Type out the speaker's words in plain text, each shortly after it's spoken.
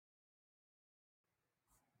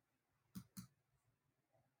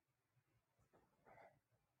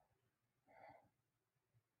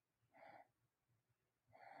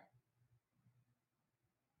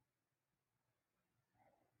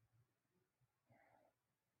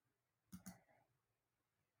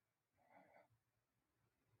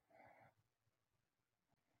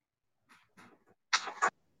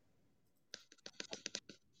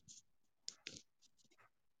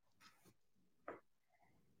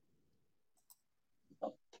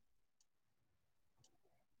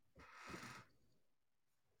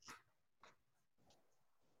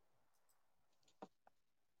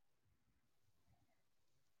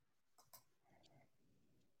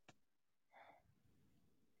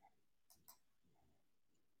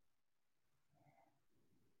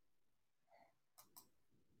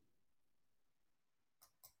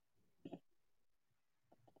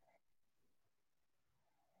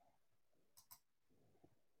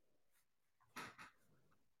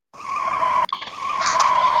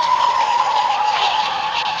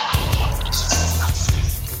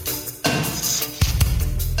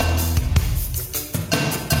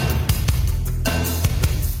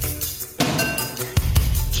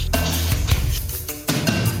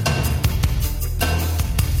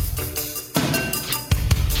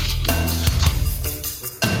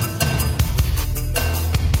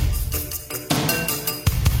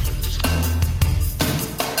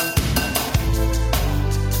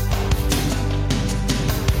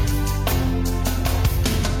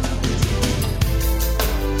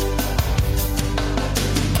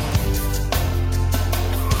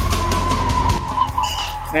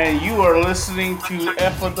And you are listening to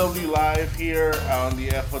FOW Live here on the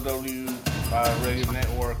FOW Radio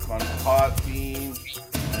Network on Podbean.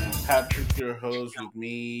 I'm Patrick, your host, with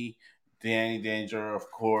me, Danny Danger, of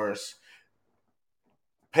course,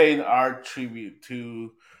 paying our tribute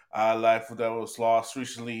to life that was lost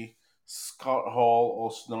recently. Scott Hall,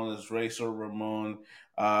 also known as Razor Ramon.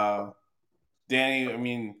 Uh, Danny, I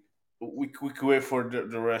mean, we could wait for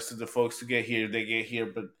the rest of the folks to get here. They get here,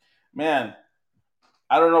 but man,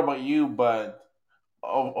 I don't know about you, but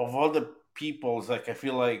of all the peoples, like I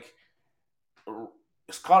feel like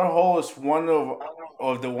Scott Hall is one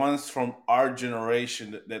of the ones from our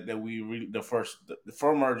generation that we really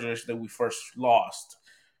from our generation that we first lost.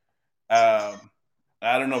 Um,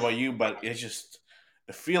 I don't know about you, but it's just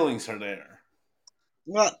the feelings are there.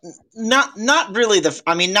 Well, not really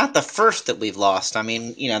not the first that we've lost. I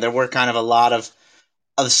mean, there were kind of a lot of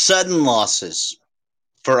sudden losses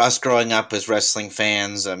for us growing up as wrestling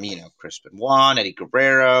fans. Chris Benoit, Eddie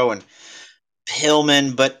Guerrero, and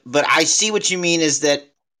Pillman. But I see what you mean is that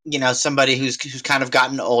somebody who's kind of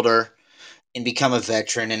gotten older and become a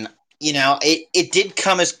veteran, and it did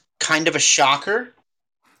come as kind of a shocker.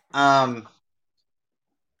 Um,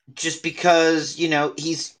 just because he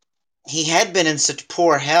had been in such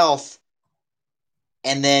poor health.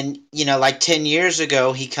 And then, like 10 years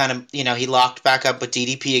ago, he kind of, he locked back up with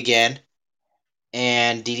DDP again.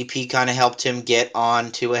 And DDP kind of helped him get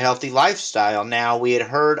on to a healthy lifestyle. Now, we had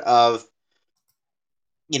heard of,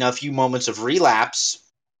 a few moments of relapse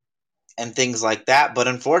and things like that. But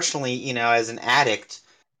unfortunately, as an addict,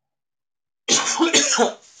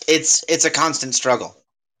 it's a constant struggle.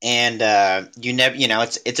 And you never,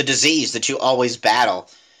 it's a disease that you always battle.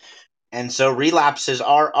 And so relapses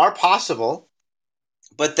are possible.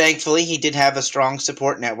 But thankfully, he did have a strong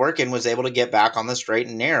support network and was able to get back on the straight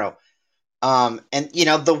and narrow. And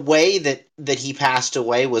the way that he passed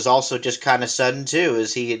away was also just kind of sudden too,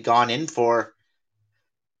 as he had gone in for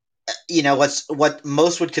what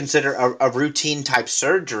most would consider a routine type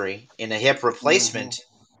surgery in a hip Hmm. replacement.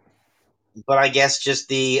 But I guess just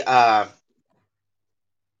the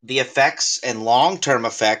effects and long term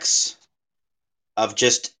effects of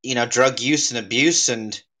just drug use and abuse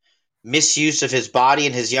and misuse of his body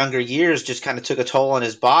in his younger years just kind of took a toll on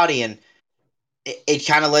his body, and it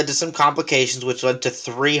kind of led to some complications, which led to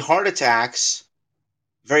 3 heart attacks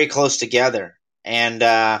very close together. And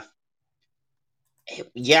yeah,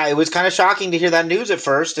 it was kind of shocking to hear that news at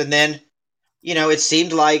first, and then it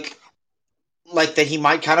seemed like that he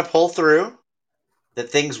might kind of pull through, that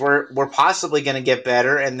things were possibly going to get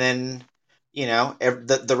better, and then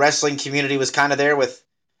the wrestling community was kind of there with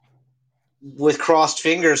crossed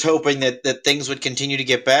fingers, hoping that things would continue to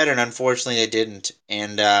get better, and unfortunately they didn't.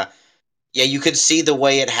 And yeah, you could see the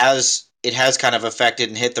way it has kind of affected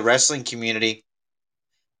and hit the wrestling community.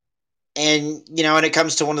 And and it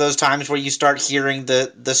comes to one of those times where you start hearing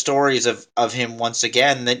the stories of him once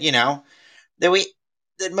again that that we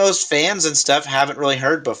that most fans and stuff haven't really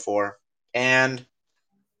heard before. And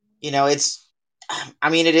it's I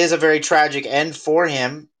mean, it is a very tragic end for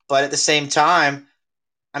him, but at the same time,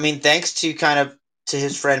 I mean, thanks to kind of to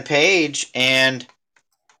his friend Paige and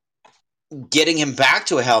getting him back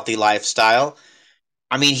to a healthy lifestyle,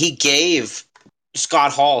 I mean, he gave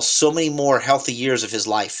Scott Hall so many more healthy years of his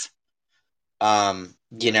life. Right.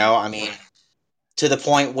 I mean, to the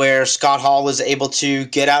point where Scott Hall was able to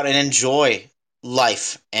get out and enjoy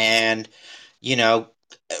life and, you know,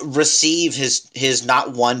 receive his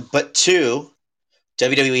not one but two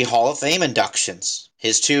WWE Hall of Fame inductions,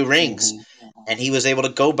 his 2 rings. Hmm. And he was able to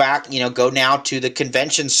go back, go now to the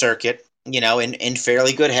convention circuit, in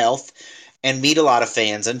fairly good health and meet a lot of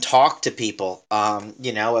fans and talk to people,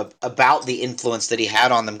 about the influence that he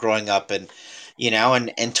had on them growing up, and,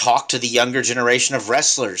 and talk to the younger generation of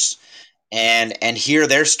wrestlers and hear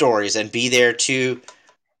their stories and be there to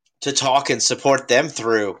talk and support them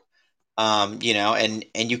through. And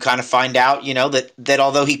you kind of find out, that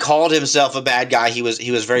although he called himself a bad guy, he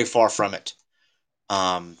was very far from it.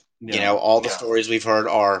 Yeah. All the stories we've heard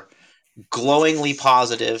are glowingly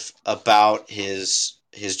positive about his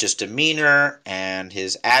just demeanor and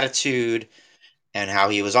his attitude, and how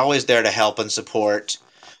he was always there to help and support.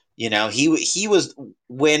 He was,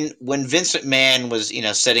 when Vince McMahon was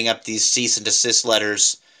setting up these cease and desist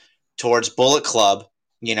letters towards Bullet Club,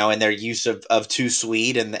 and their use of Too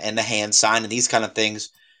Sweet and the hand sign and these kind of things.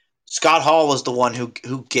 Scott Hall was the one who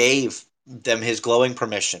gave them his glowing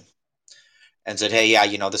permission and said, "Hey, yeah,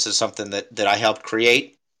 this is something that I helped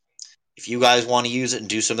create. If you guys want to use it and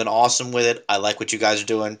do something awesome with it, I like what you guys are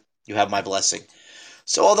doing. You have my blessing."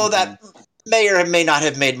 So although Hmm. that may or may not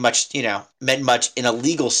have made much, meant much in a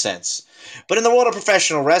legal sense, But in the world of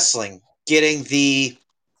professional wrestling, getting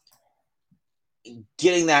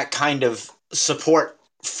that kind of support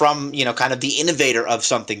from kind of the innovator of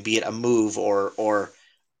something, be it a move or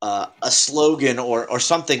a slogan or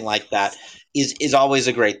something like that, is always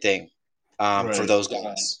a great thing for Right. those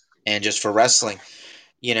guys and just for wrestling.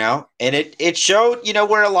 And it showed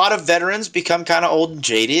where a lot of veterans become kind of old and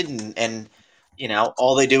jaded, and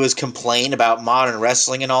all they do is complain about modern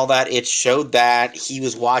wrestling and all that. It showed that he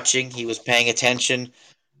was watching, he was paying attention,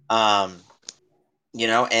 um,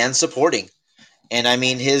 and supporting. And I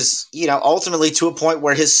mean, ultimately to a point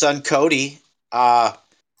where his son uh,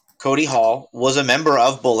 Cody Hall, was a member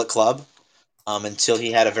of Bullet Club until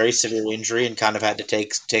he had a very severe injury and kind of had to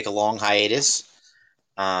take a long hiatus.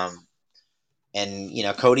 Um, and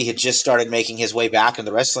Cody had just started making his way back in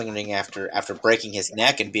the wrestling ring after breaking his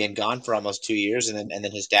neck and being gone for almost 2 years, and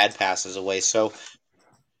then his dad passes away. So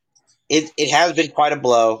it has been quite a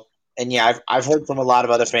blow. And yeah, I've heard from a lot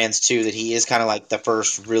of other fans too that he is kind of like the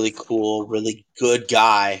first really cool, really good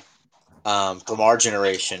guy from our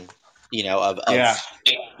generation, Yeah. of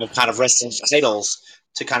kind of wrestling titles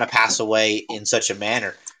to kind of pass away in such a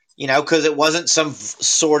manner. Because it wasn't some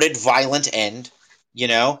sordid, violent end.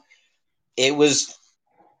 It was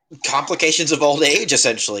complications of old age,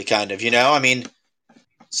 essentially, kind of. I mean,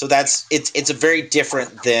 so it's a very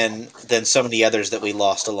different than some of the others that we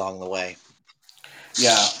lost along the way.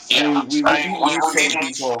 Yeah. I mean, we lose some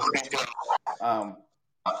people um,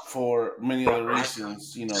 for many other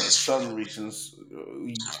reasons. Some reasons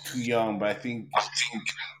too young, but I think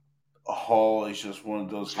Hall is just one of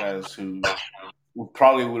those guys who we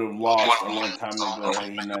probably would have lost a long time ago had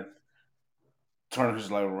he not turned his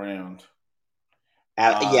life around.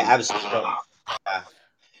 Yeah, Um, absolutely. Yeah.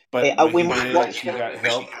 but We he did. He got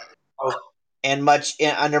help. and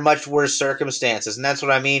under much worse circumstances, and that's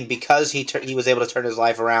what I mean. Because he was able to turn his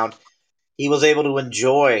life around, he was able to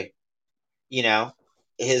enjoy, you know,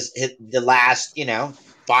 his the last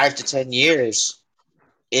 5 to 10 years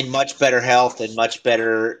in much better health and much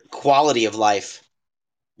better quality of life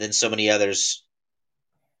than so many others.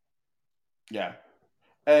 Yeah.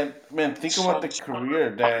 And man, think about the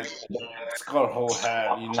career that Scott Hall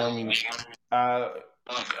had. Uh,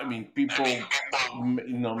 I mean, people,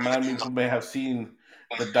 many people may have seen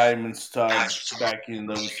the Diamond Studs back in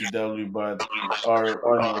WCW, but or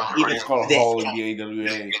Even Scott the, Hall in the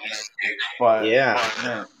AWA. But yeah,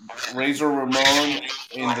 man, Razor Ramon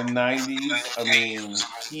in the '90s. I mean,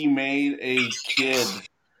 he made a kid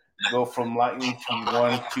go from lightning to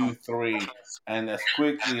one, two, three, and as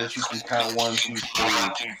quickly as you can count one, two,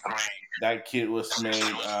 three, that kid was made.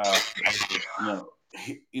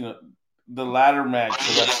 You know, the ladder match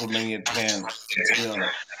for WrestleMania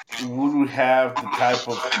 10. Would we have the type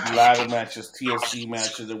of ladder matches, TLC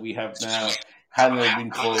matches that we have now, had it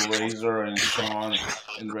been for Razor and Shawn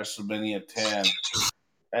in WrestleMania 10?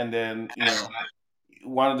 And then,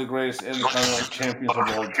 one of the greatest Intercontinental champions of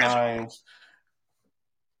all times,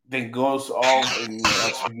 then goes off, and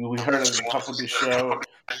as we heard at the top of the show,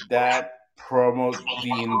 that promote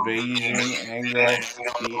the invasion angle,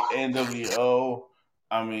 the NWO.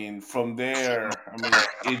 I mean, from there, I mean,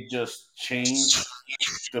 it just changed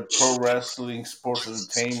the pro wrestling sports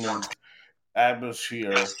entertainment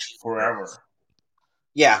atmosphere forever.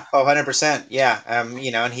 yeah, 100%. Yeah,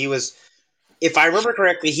 and he was, if I remember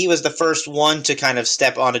correctly, he was the first one to kind of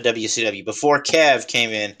step onto WCW before Kev came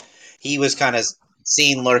in. He was kind of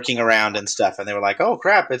seen lurking around and stuff, and they were like, "Oh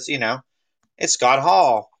crap, it's Scott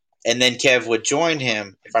Hall." And then Kev would join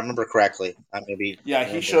him, if I remember correctly. I maybe Yeah, he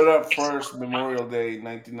remember showed up first Memorial Day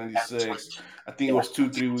 1996. I think it was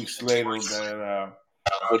 2 3 weeks later that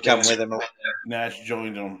would come that with him. Nash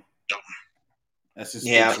joined him as his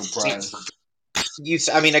big Yeah, surprise.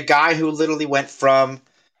 I mean, a guy who literally went from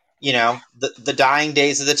the dying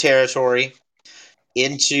days of the territory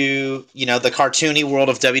into the cartoony world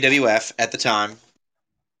of WWF at the time,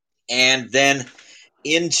 and then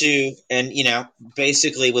into and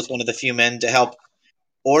basically was one of the few men to help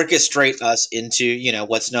orchestrate us into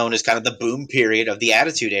what's known as kind of the boom period of the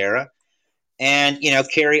Attitude Era, and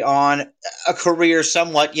carry on a career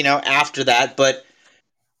somewhat after that, but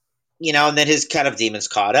and then his kind of demons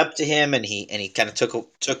caught up to him, and he kind of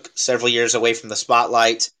took several years away from the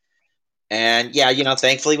spotlight. And yeah,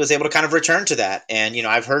 thankfully was able to kind of return to that. And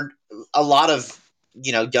I've heard a lot of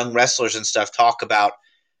young wrestlers and stuff talk about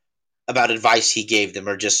advice he gave them,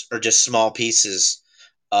 or just small pieces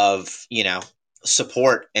of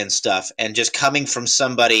support and stuff, and just coming from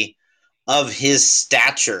somebody of his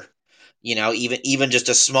stature, even just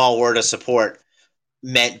a small word of support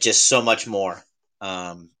meant just so much more.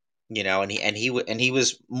 And he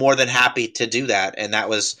was more than happy to do that, and that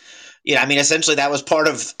was I mean, essentially that was part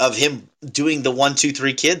of him doing the 1 2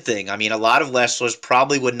 3 kid thing. I mean, a lot of wrestlers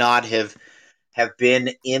probably would not have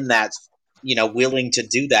been in that, willing to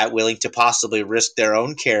do that, willing to possibly risk their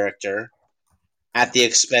own character at the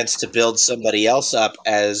expense to build somebody else up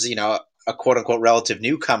as, a quote unquote relative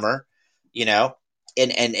newcomer, you know,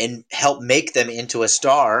 and help make them into a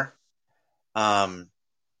star. Um,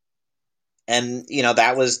 and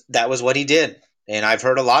that was what he did. And I've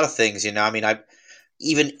heard a lot of things. I mean, I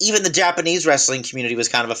even the Japanese wrestling community was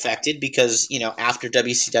kind of affected because after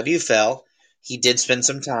WCW fell, he did spend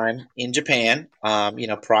some time in Japan.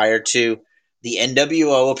 Prior to the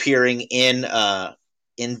NWO appearing in the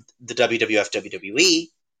WWF WWE.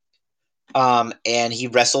 And he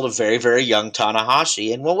wrestled a very, very young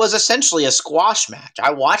Tanahashi in what was essentially a squash match.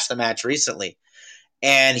 I watched the match recently,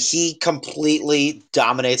 and he completely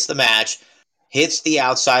dominates the match, hits the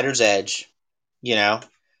outsider's edge, you know,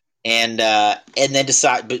 and then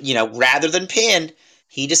but rather than pin,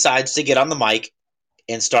 he decides to get on the mic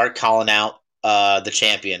and start calling out the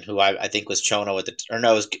champion, who I think was Chono or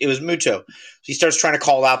no, it was Muto. So he starts trying to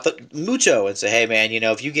call out the Muto and say, "Hey man,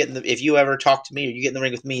 if you ever talk to me or you get in the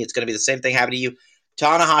ring with me, it's going to be the same thing happen to you."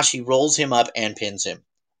 Tanahashi rolls him up and pins him.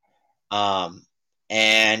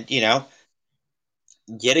 And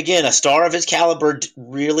yet again, a star of his caliber,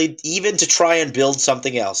 really, even to try and build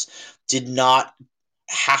something else, did not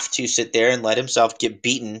have to sit there and let himself get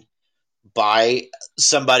beaten by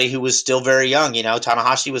somebody who was still very young.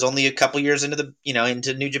 Tanahashi was only a couple years into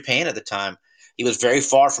New Japan at the time. He was very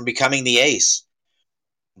far from becoming the ace.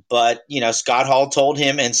 But Scott Hall told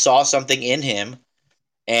him and saw something in him,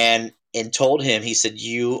 and told him, he said,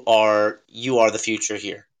 "You are the future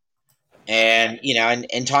here." And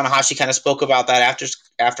Tanahashi kind of spoke about that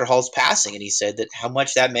after Hall's passing, and he said that how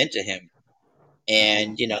much that meant to him.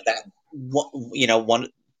 And that one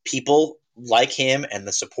people like him and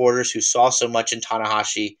the supporters who saw so much in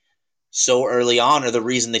Tanahashi so early on are the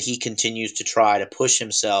reason that he continues to try to push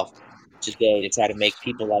himself today to try to make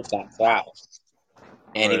people like that proud.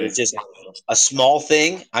 And it was Right. just a small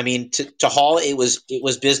thing. I mean, to Hall, it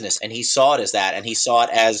was business, and he saw it as that, and he saw it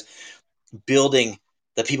as building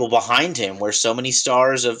the people behind him, where so many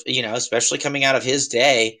stars of especially coming out of his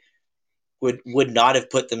day, would not have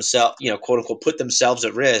put themselves, quote unquote, put themselves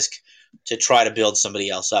at risk to try to build somebody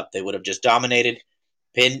else up. They would have just dominated,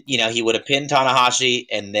 he would have pinned Tanahashi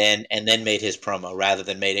and then made his promo, rather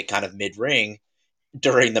than made it kind of mid ring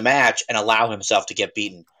during the match and allow himself to get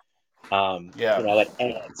beaten. Yeah.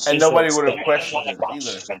 It's And just nobody would have questioned it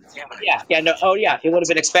either. yeah, yeah, no, oh yeah, it would have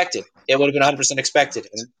been expected. It would have been 100% expected,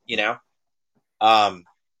 um,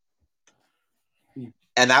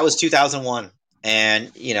 and that was 2001,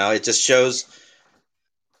 and it just shows.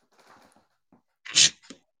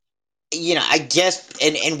 I guess,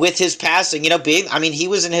 and with his passing, being, I mean, he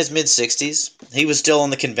was in his mid 60s. He was still on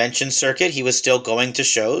the convention circuit. He was still going to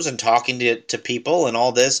shows and talking to people and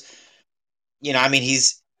all this. I mean,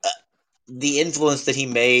 he's the influence that he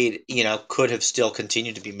made. Could have still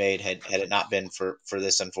continued to be made had it not been for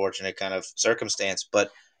this unfortunate kind of circumstance.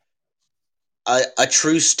 But a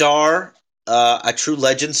true star, a true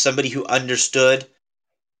legend, somebody who understood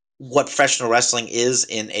what professional wrestling is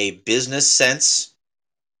in a business sense.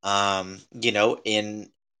 In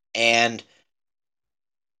and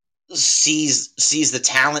sees the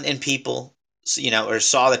talent in people, or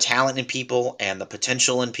saw the talent in people and the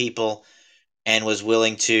potential in people, and was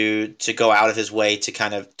willing to go out of his way to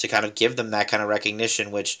kind of give them that kind of recognition,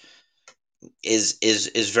 which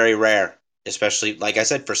is very rare, especially, like I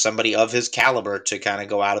said, for somebody of his caliber to kind of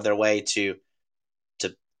go out of their way to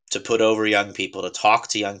to put over young people, to talk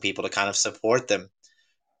to young people, to kind of support them,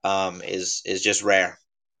 is just rare.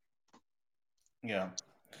 Yeah.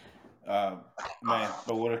 Uh, man,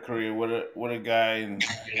 but what a career! What a guy! And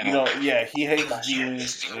yeah, he had his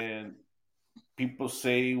demons, and people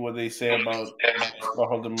say what they say about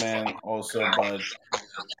Hulk the Man also, but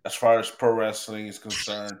as far as pro wrestling is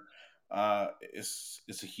concerned, it's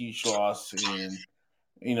a huge loss, and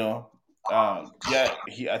you know, yeah,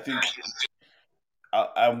 I think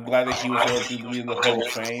I'm glad that he was able to be in the Hall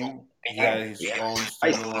of Fame. He had his own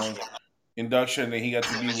standalone induction, and he got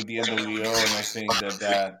to be with the NWO, and I think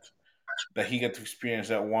that he got to experience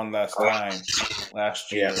that one last time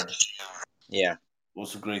last Yeah, year yeah.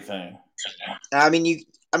 was a great thing. I mean,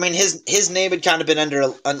 his name had kind of been on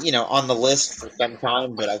the list for some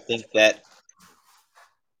time, but I think that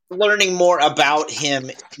learning more about him,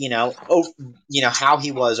 how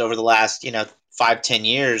he was over the last 5-10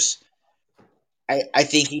 years, I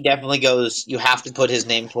think he definitely goes. You have to put his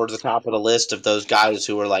name towards the top of the list of those guys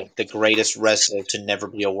who are like the greatest wrestler to never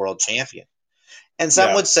be a world champion. And some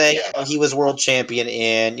Yeah. would say he was world champion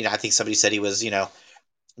in, I think somebody said he was,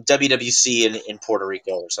 WWC in Puerto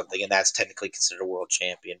Rico or something, and that's technically considered a world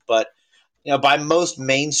champion. But by most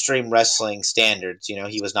mainstream wrestling standards,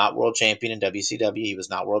 he was not world champion in WCW. He was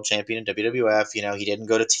not world champion in WWF. He didn't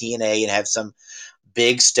go to TNA and have some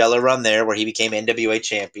big stellar run there where he became NWA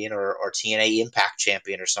champion or TNA Impact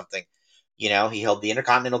champion or something. He held the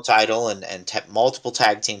Intercontinental title and multiple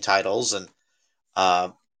tag team titles, and uh,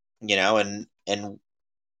 and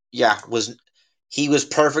yeah, he was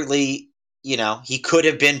perfectly, he could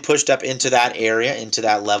have been pushed up into that area, into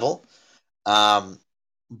that level. Um,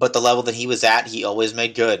 but the level that he was at, he always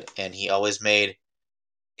made good, and he always made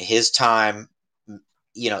his time,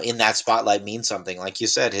 in that spotlight mean something. Like you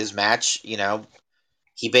said, his match,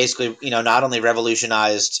 he basically, not only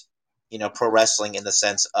revolutionized, pro wrestling in the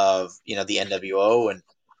sense of, the NWO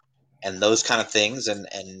and those kind of things,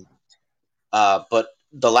 but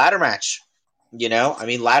the ladder match, I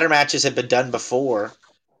mean, ladder matches had been done before.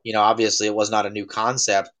 Obviously, it was not a new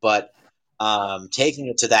concept, but taking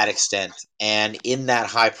it to that extent and in that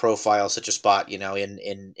high profile such a spot,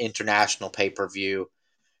 in international pay per view,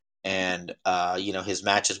 and his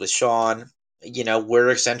matches with Shawn, were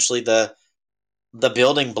essentially the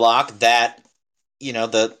building block that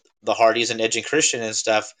the Hardys and Edge and Christian and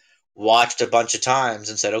stuff watched a bunch of times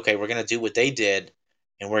and said, okay, we're going to do what they did,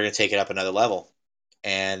 and we're going to take it up another level.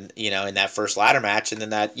 And in that first ladder match, and then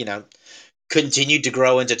that continued to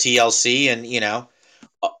grow into TLC, and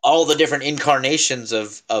all the different incarnations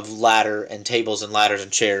of ladder and tables and ladders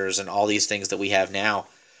and chairs and all these things that we have now.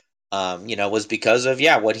 Was because of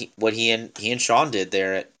what he and Shawn did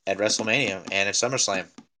there at WrestleMania and at SummerSlam.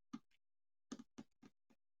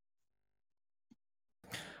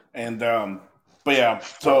 And but yeah,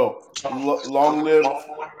 so long live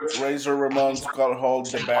Razor Ramon, Scott Hall,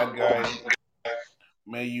 the bad guy.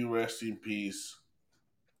 May you rest in peace.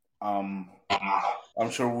 Um, I'm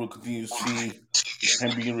sure we'll continue to see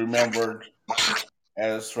him being remembered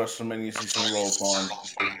as WrestleMania season rolls on.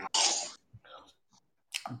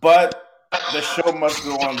 But the show must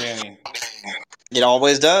go on, Danny. It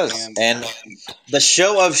always does. And And the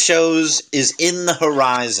show of shows is in the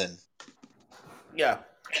horizon. yeah,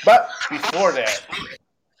 but before that,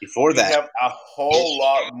 Before we that, have a whole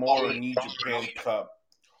lot more New Japan Cup.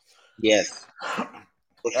 yes.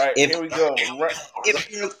 All right, If here we go.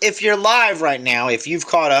 if you're live right now, if you've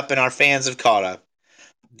caught up and our fans have caught up,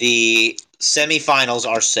 the semifinals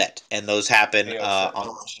are set, and those happen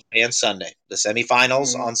on Saturday and Sunday. The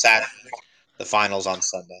semifinals Mm-hmm. on Saturday, the finals on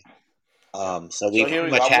Sunday. So we So here pretty we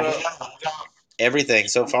go. much have everything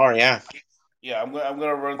so far. Yeah. I'm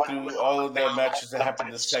gonna run through all of the matches that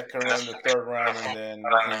happened the second round, the third round, and then you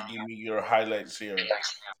can give me your highlights here.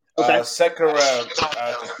 Okay. Second round,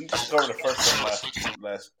 because we just covered the first one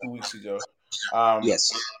last 2 weeks ago. Um,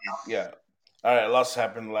 Yes. yeah. All right, lots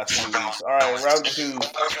happened the last 2 weeks. All right, round two.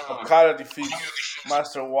 Okada defeats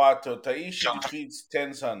Master Wato. Taishi defeats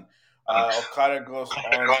Tenzan. Okada goes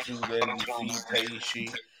on to then defeat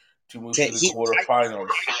Taishi to move to the He quarterfinals.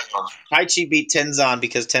 Taichi beat Tenzan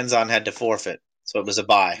because Tenzan had to forfeit, so it was a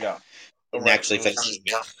bye. Yeah, Didn't right. actually It was face.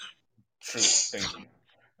 true. Thank you.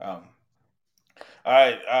 Um, all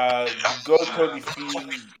right. Goto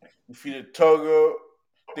defeated Togo,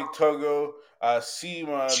 Big Togo.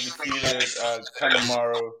 Sema defeated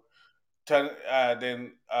Kanemaru.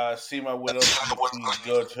 Then Sema went on to defeat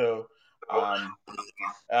Goto. Um,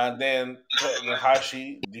 and then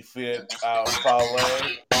Tanahashi defeated Fale.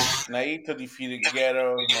 Naito defeated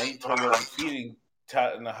Geto. Naito ended up defeating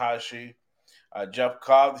Tanahashi. Jeff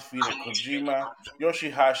Cobb defeated Kojima.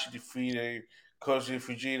 Yoshihashi defeated Koji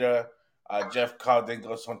Fujita. Jeff Cobb then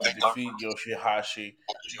goes on to defeat Yoshihashi.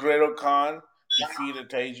 Great Khan defeated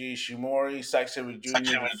Taiji Ishimori. Zack Sabre Jr.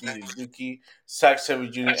 defeated Duki. Zack Sabre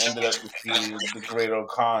Jr. ended up defeating the Great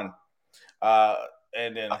Khan. Uh,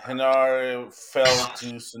 and then Hinari fell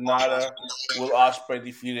to Sonata. Will Ospreay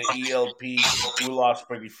defeated ELP. Will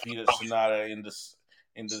Ospreay defeated Sonata in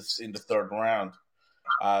the third round.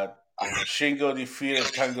 Uh, Shingo defeated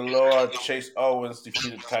Tangaloa. Chase Owens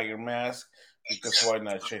defeated Tiger Mask. Because why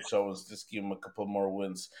not? Chase Owens, just give him a couple more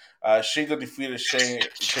wins. Shingo defeated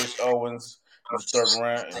Chase Owens in the third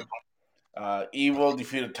round. Evil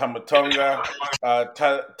defeated Tamatonga.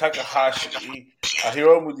 Takahashi.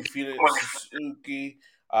 Hiromu defeated Suzuki.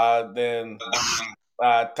 Then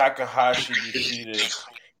Takahashi defeated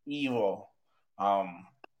Evil.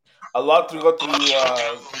 A lot to go through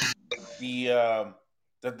the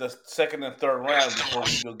the second and third round before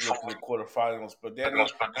we go to the quarterfinals. But Danny,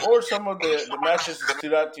 what were some of the matches that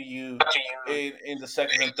stood out to you in the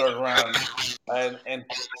second and third round? And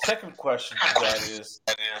second question to that is,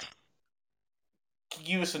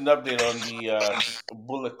 give us an update on the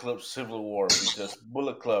Bullet Club Civil War because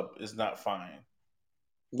Bullet Club is not fine.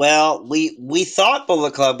 Well, we thought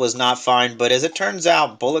Bullet Club was not fine, but as it turns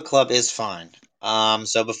out, Bullet Club is fine.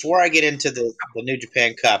 So before I get into the New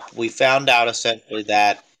Japan Cup, we found out essentially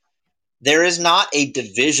that there is not a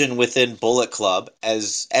division within Bullet Club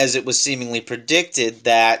as it was seemingly predicted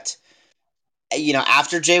that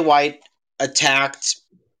after Jay White attacked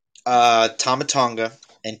Tama Tonga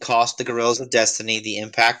and cost the Guerrillas of Destiny the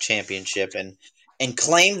Impact Championship and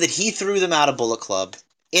claimed that he threw them out of Bullet Club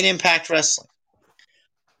in Impact Wrestling.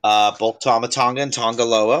 Both Tama Tonga and Tonga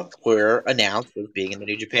Loa were announced as being in the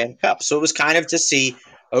New Japan Cup. So it was kind of to see,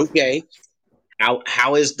 okay,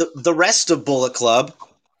 how is the rest of Bullet Club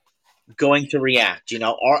going to react?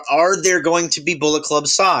 Are there going to be Bullet Club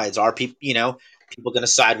sides? Are people going to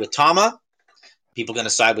side with Tama? People going to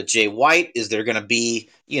side with Jay White? Is there going to be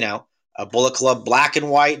a Bullet Club black and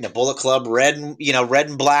white and a Bullet Club red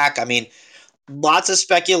and black? I mean, lots of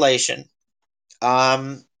speculation.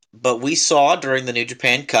 But we saw during the New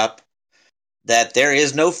Japan Cup that there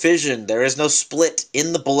is no fission, there is no split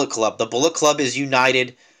in the Bullet Club. The Bullet Club is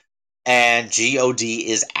united, and God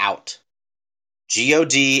is out.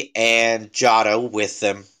 God and Jado with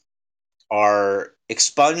them are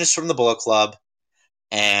expunged from the Bullet Club,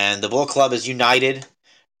 and the Bullet Club is united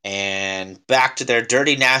and back to their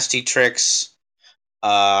dirty, nasty tricks.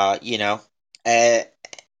 And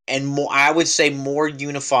more, I would say more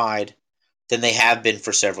unified than they have been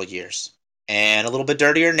for several years, and a little bit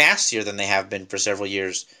dirtier, and nastier than they have been for several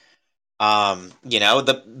years.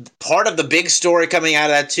 The part of the big story coming out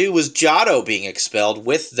of that too was Jado being expelled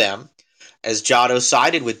with them, as Jado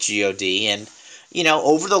sided with God, and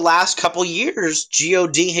over the last couple years,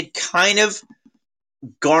 God had kind of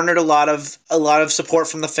garnered a lot of support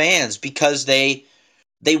from the fans because they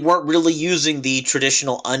weren't really using the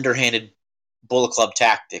traditional underhanded Bullet Club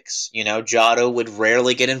tactics. Jado would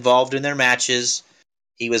rarely get involved in their matches.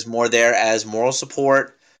 He was more there as moral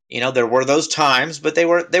support. There were those times, but they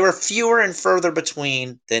were fewer and further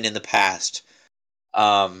between than in the past.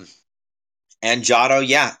 Um, and Jado,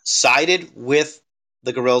 yeah, sided with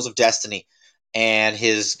the Guerrillas of Destiny and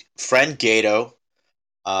his friend Gato.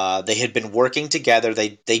 They had been working together.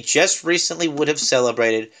 They just recently would have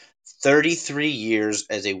celebrated 33 years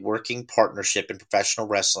as a working partnership in professional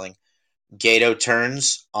wrestling. Gato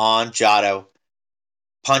turns on Jado,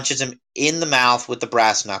 punches him in the mouth with the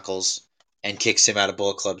brass knuckles, and kicks him out of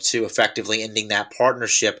Bullet Club 2, effectively ending that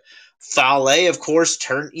partnership. Fale, of course,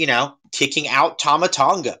 kicking out Tama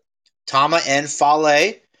Tonga. Tama and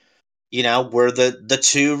Fale, were the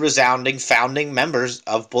two resounding founding members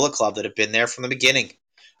of Bullet Club that have been there from the beginning.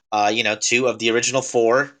 Two of the original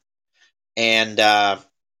four. And,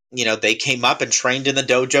 they came up and trained in the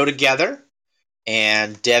dojo together.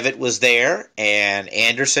 And Devitt was there, and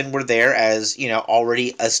Anderson were there as already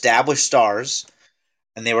established stars,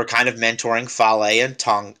 and they were kind of mentoring Fale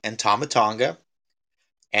and Tama Tonga,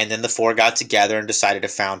 and then the four got together and decided to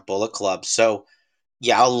found Bullet Club. So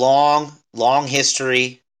yeah, a long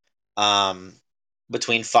history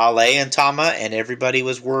between Fale and Tama, and everybody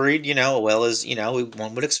was worried, well as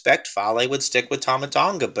one would expect, Fale would stick with Tama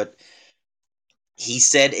Tonga, but he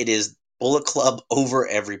said it is Bullet Club over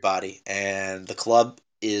everybody, and the club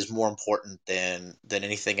is more important than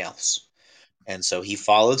anything else. And so he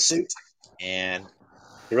followed suit, and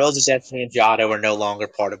Guerrillas of Destiny and Jado are no longer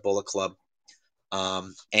part of Bullet Club.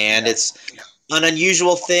 And it's an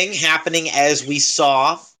unusual thing happening as we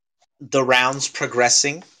saw the rounds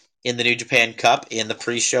progressing in the New Japan Cup in the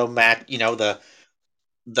pre-show match. The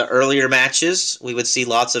earlier matches, we would see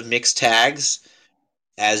lots of mixed tags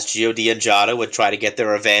as God and Jado would try to get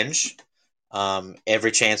their revenge.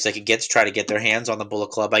 Every chance they could get to try to get their hands on the Bullet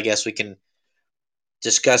Club. I guess we can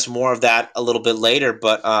discuss more of that a little bit later.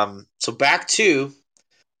 But so back to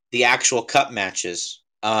the actual cup matches.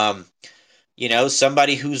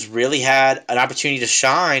 Somebody who's really had an opportunity to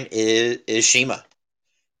shine is Shima.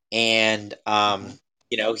 And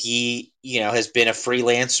he has been a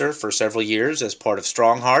freelancer for several years as part of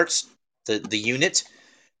Strong Hearts, the unit.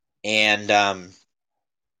 And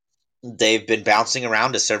they've been bouncing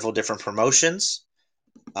around to several different promotions.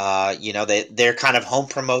 Their kind of home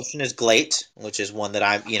promotion is GLEAT, which is one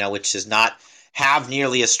that which does not have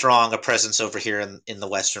nearly as strong a presence over here in the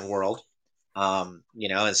Western world. And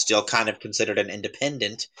still kind of considered an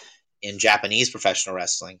independent in Japanese professional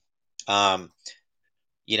wrestling. So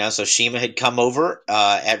Shima had come over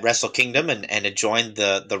at Wrestle Kingdom and had joined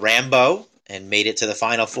the Rambo and made it to the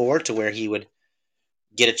Final Four, to where he would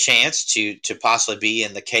get a chance to possibly be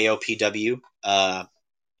in the KOPW, the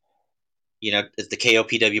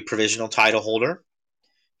KOPW provisional title holder.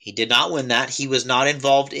 He did not win that. He was not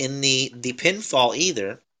involved in the pinfall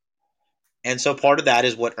either. And so part of that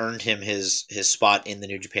is what earned him his spot in the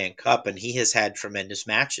New Japan Cup, and he has had tremendous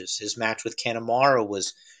matches. His match with Kanemaru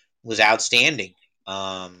was outstanding.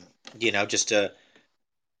 Um, just a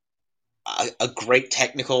great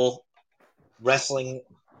technical wrestling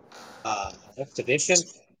exhibition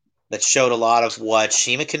that showed a lot of what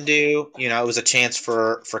Shima can do. It was a chance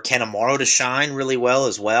for Kanemaru to shine really well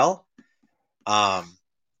as well. Um,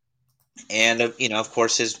 and of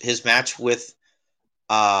course, his match with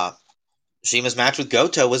uh, Shima's match with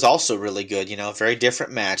Goto was also really good. A very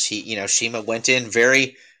different match. Shima went in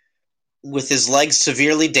very with his legs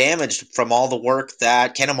severely damaged from all the work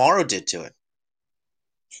that Kanemaru did to it.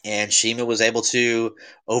 And Shima was able to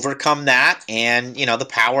overcome that and, the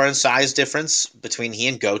power and size difference between he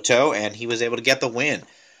and Goto, and he was able to get the win.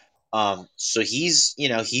 So he's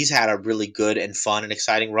had a really good and fun and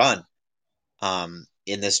exciting run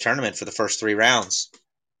in this tournament for the first 3 rounds.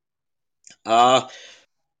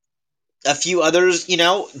 A few others,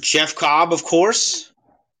 Jeff Cobb, of course,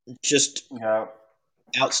 just Yeah.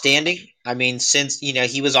 outstanding. I mean, since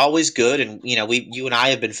he was always good, and you and I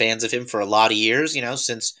have been fans of him for a lot of years.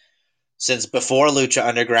 Since before Lucha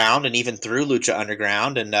Underground, and even through Lucha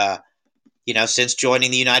Underground, and since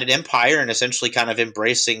joining the United Empire and essentially kind of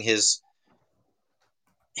embracing his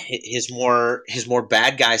more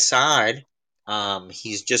bad guy side.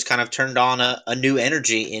 He's just kind of turned on a new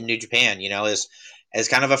energy in New Japan. As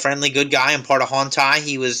kind of a friendly, good guy and part of Hontai,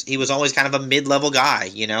 he was always kind of a mid level guy.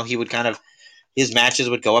 He would kind of his matches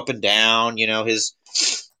would go up and down. His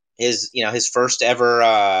first ever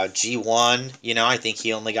G1. I think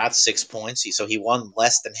he only got 6 points, so he won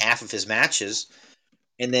less than half of his matches.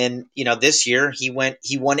 And then this year he won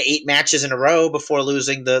 8 matches in a row before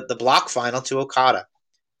losing the block final to Okada.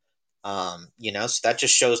 So that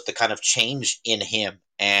just shows the kind of change in him,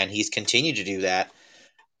 and he's continued to do that.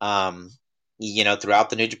 Throughout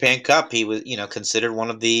the New Japan Cup, he was considered one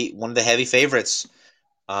of the heavy favorites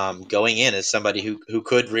going in as somebody who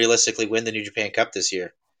could realistically win the New Japan Cup this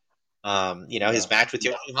year. His match with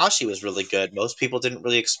Yoshihashi was really good. Most people didn't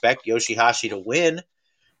really expect Yoshihashi to win,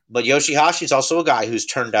 but Yoshihashi's also a guy who's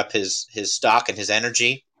turned up his stock and his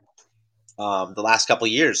energy the last couple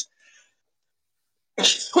years.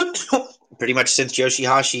 Pretty much since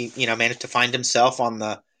Yoshihashi, managed to find himself on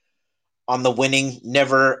the winning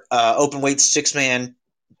never openweight 6-man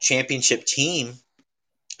championship team,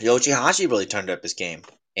 Yoshihashi really turned up his game,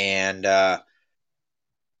 and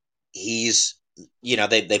he's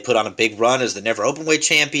they put on a big run as the never openweight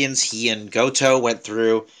champions. He and Goto went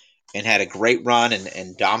through and had a great run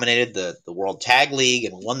and dominated the World Tag League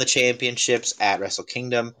and won the championships at Wrestle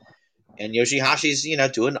Kingdom. And Yoshihashi's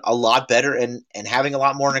doing a lot better and having a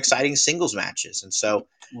lot more exciting singles matches. And so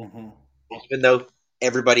even though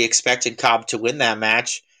everybody expected Cobb to win that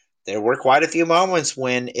match, there were quite a few moments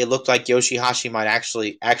when it looked like Yoshihashi might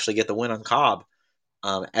actually get the win on Cobb,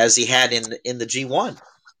 as he had in the G1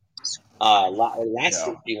 last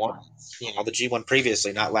year's G1. The G1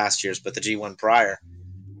 previously, not last year's, but the G1 prior.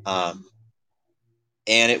 And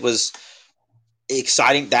it was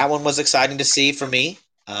exciting. That one was exciting to see for me.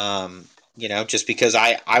 Just because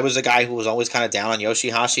I was a guy who was always kind of down on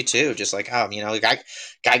Yoshihashi too. Just like, the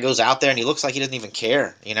guy goes out there and he looks like he doesn't even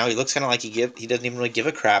care. He looks kind of like he doesn't even really give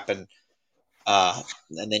a crap. And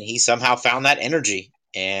then he somehow found that energy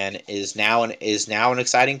and is now an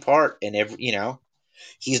exciting part. And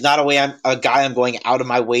he's not a guy I'm going out of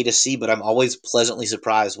my way to see, but I'm always pleasantly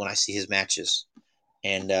surprised when I see his matches.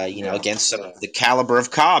 And against some of the caliber of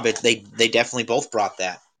Cobb, they definitely both brought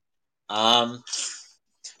that.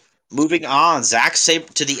 Moving on, Zack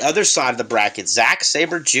Sabre to the other side of the bracket. Zack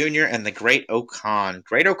Sabre Jr. and the Great-O-Khan.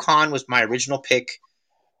 Great-O-Khan was my original pick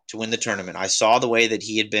to win the tournament. I saw the way that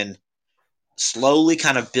he had been slowly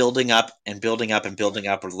kind of building up and building up and building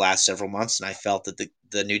up over the last several months, and I felt that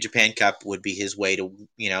the New Japan Cup would be his way to,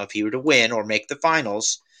 if he were to win or make the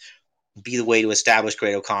finals, be the way to establish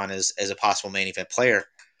Great-O-Khan as a possible main event player.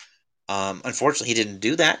 Unfortunately, he didn't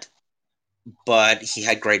do that. But he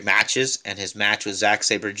had great matches, and his match with Zack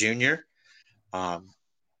Sabre Jr.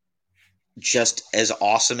 Just as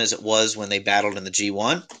awesome as it was when they battled in the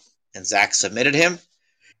G1, and Zack submitted him.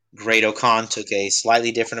 Great-O-Khan took a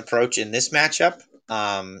slightly different approach in this matchup,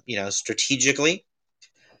 strategically,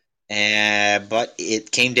 but it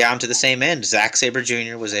came down to the same end. Zack Sabre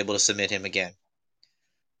Jr. was able to submit him again.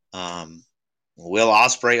 Will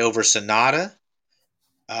Ospreay over Sonata.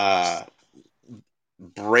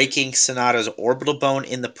 Breaking Sonata's orbital bone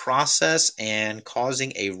in the process and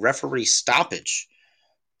causing a referee stoppage.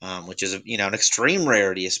 which is an extreme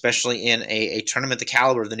rarity, especially in a tournament the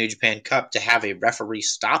caliber of the New Japan Cup, to have a referee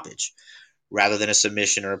stoppage rather than a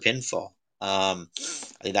submission or a pinfall. I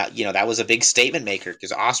think that was a big statement maker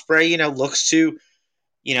because Ospreay, looks to,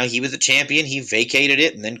 he was a champion, he vacated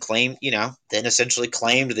it, and then claimed, then essentially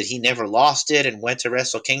claimed that he never lost it and went to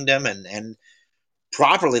Wrestle Kingdom and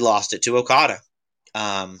properly lost it to Okada.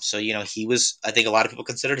 So he was. I think a lot of people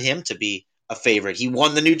considered him to be a favorite. He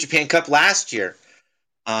won the New Japan Cup last year,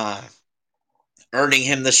 uh, earning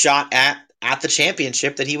him the shot at the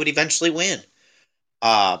championship that he would eventually win.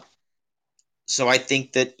 Uh, so I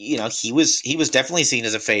think that he was definitely seen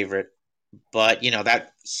as a favorite, but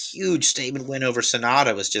that huge statement win over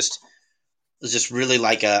Sonata was just really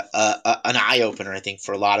like an eye opener, I think,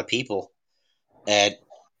 for a lot of people. And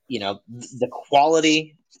the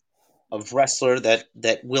quality of wrestler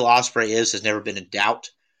that Will Ospreay has never been in doubt.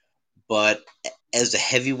 But as a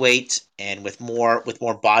heavyweight and with more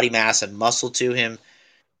body mass and muscle to him,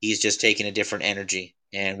 he's just taken a different energy.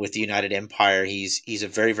 And with the United Empire, he's a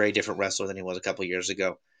very, very different wrestler than he was a couple years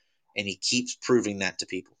ago, and he keeps proving that to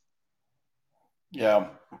people. Yeah,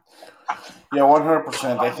 yeah,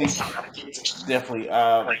 100%. I think definitely. A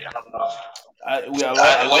lot of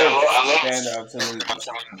standouts. I mean,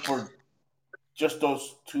 for just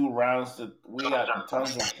those 2 rounds, that we got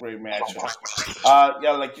tons of great matches.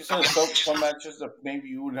 Yeah, like you said, some matches that maybe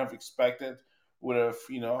you wouldn't have expected would have,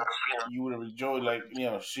 you would have enjoyed. Like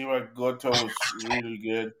Shima Goto was really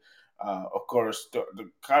good. Of course, the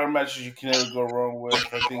kind of matches you can never go wrong with.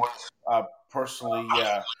 I think personally,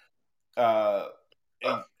 yeah. Uh,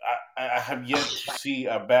 I have yet to see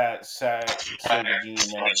a bad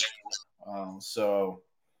Saiyajin match. So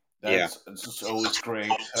Yeah, it's just always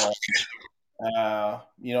great. I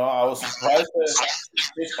was surprised that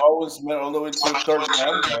Chris Owens made all the way to the third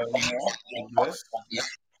round, but I guess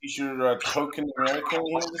he should token American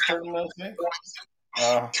in this tournament. I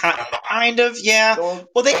think. kind of. Yeah. So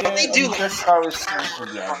Well, they yeah, they I do. mean Jeff Cobb is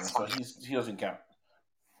from the island, so he doesn't count.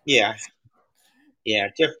 Yeah,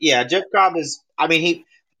 yeah. Jeff Cobb is. I mean,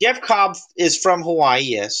 Jeff Cobb is from Hawaii,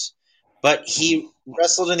 yes, but he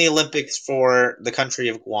wrestled in the Olympics for the country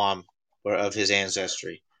of Guam, or of his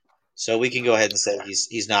ancestry. So we can go ahead and say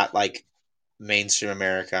he's not like mainstream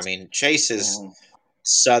America. I mean, Chase is Mm-hmm.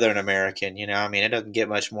 Southern American. I mean, it doesn't get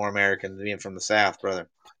much more American than being from the South, brother.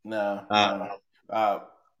 No, Uh, no.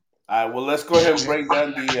 Well, let's go ahead and break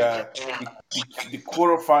down the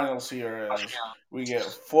quarterfinals here. As we get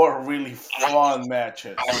 4 really fun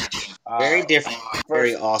matches. Very Uh, different,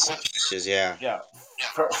 very first, awesome matches. Yeah. yeah.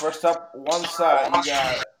 First up, one side you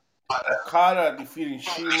got Okada defeating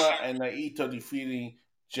Shima and Naito defeating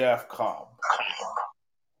Jeff Cobb.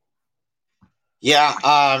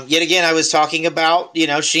 Yeah. Yet again, I was talking about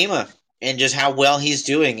Shima and just how well he's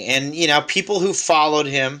doing, and people who followed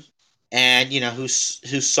him and who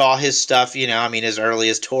saw his stuff. I mean, as early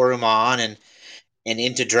as Torumon and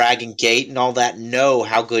into Dragon Gate and all that know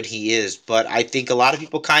how good he is. But I think a lot of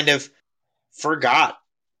people kind of forgot,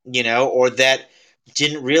 or that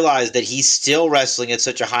didn't realize that he's still wrestling at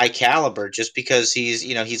such a high caliber just because he's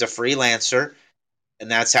a freelancer and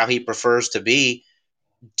that's how he prefers to be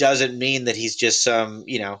doesn't mean that he's just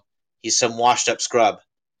he's some washed up scrub.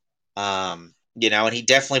 And he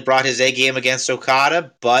definitely brought his A game against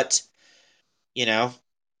Okada, but you know,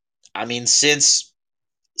 I mean since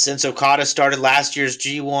Okada started last year's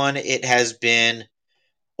G1, it has been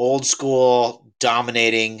old school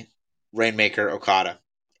dominating Rainmaker Okada.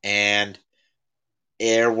 And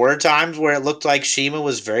there were times where it looked like Shima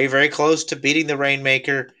was very, very close to beating the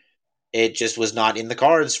Rainmaker. It just was not in the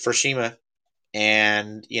cards for Shima.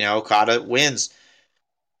 And, Okada wins.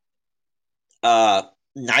 Uh,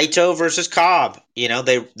 Naito versus Cobb.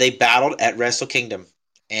 They battled at Wrestle Kingdom.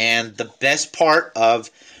 And the best part of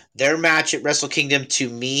their match at Wrestle Kingdom to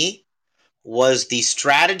me was the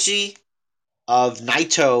strategy of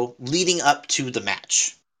Naito leading up to the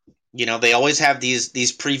match. They always have these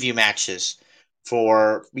preview matches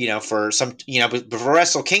for some but for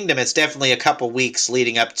Wrestle Kingdom it's definitely a couple weeks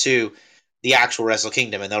leading up to the actual Wrestle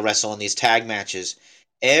Kingdom, and they'll wrestle in these tag matches.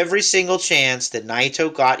 Every single chance that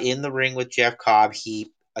Naito got in the ring with Jeff Cobb,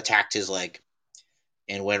 he attacked his leg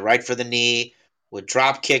and went right for the knee, would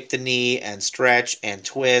drop kick the knee and stretch and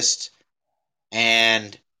twist,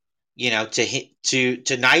 and to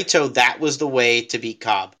Naito, that was the way to beat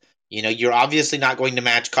Cobb. You're obviously not going to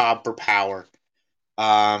match Cobb for power.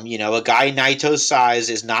 A guy Naito's size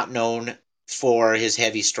is not known for his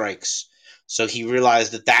heavy strikes. So he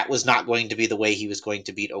realized that that was not going to be the way he was going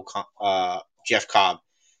to beat Jeff Cobb.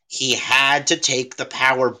 He had to take the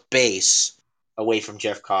power base away from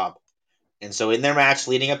Jeff Cobb. And so in their match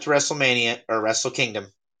leading up to WrestleMania or Wrestle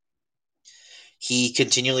Kingdom, he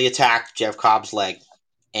continually attacked Jeff Cobb's leg.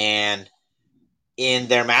 And in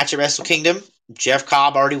their match at Wrestle Kingdom, Jeff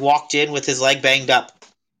Cobb already walked in with his leg banged up,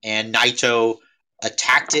 and Naito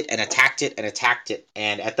attacked it and attacked it and attacked it.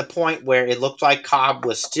 And at the point where it looked like Cobb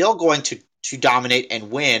was still going to dominate and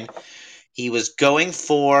win, he was going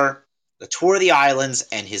for the Tour of the Islands,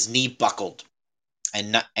 and his knee buckled,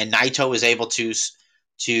 and Naito was able to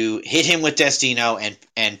hit him with Destino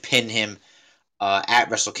and pin him at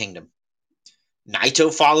Wrestle Kingdom.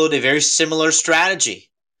 Naito followed a very similar strategy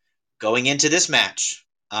going into this match.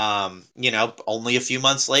 Only a few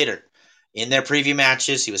months later, in their preview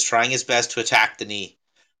matches, he was trying his best to attack the knee.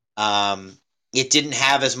 It didn't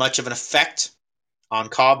have as much of an effect on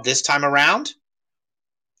Cobb this time around,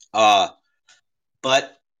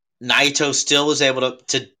 but Naito still was able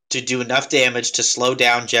to do enough damage to slow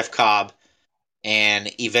down Jeff Cobb and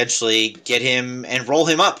eventually get him and roll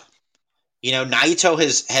him up. Naito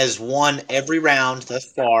has won every round thus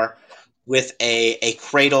far with a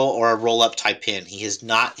cradle or a roll up type pin. He has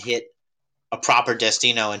not hit a proper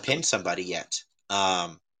Destino and pinned somebody yet.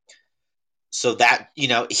 So that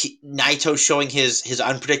Naito showing his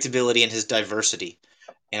unpredictability and his diversity,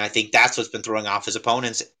 and I think that's what's been throwing off his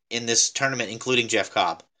opponents in this tournament, including Jeff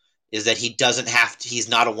Cobb, is that he's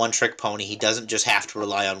not a one trick pony. He doesn't just have to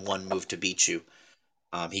rely on one move to beat you.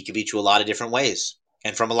 He can beat you a lot of different ways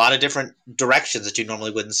and from a lot of different directions that you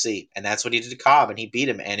normally wouldn't see. And that's what he did to Cobb, and he beat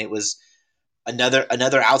him. And it was another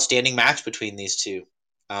outstanding match between these two.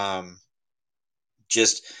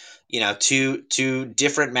 Two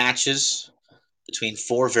different matches between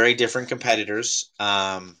four very different competitors.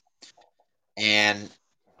 And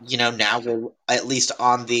now we're at least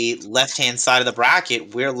on the left-hand side of the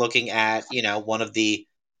bracket, we're looking at, one of the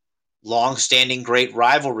long-standing great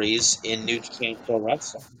rivalries in New Japan Pro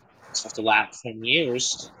Wrestling of the last 10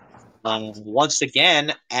 years. Once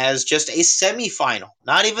again, as just a semifinal,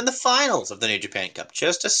 not even the finals of the New Japan Cup,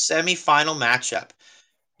 just a semifinal matchup,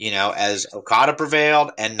 as Okada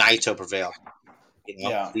prevailed and Naito prevailed.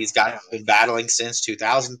 These guys have been battling since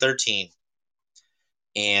 2013.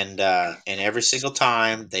 And every single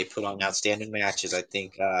time they put on outstanding matches. I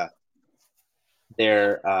think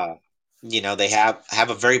they're they have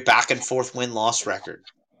a very back and forth win-loss record,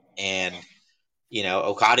 and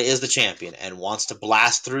Okada is the champion and wants to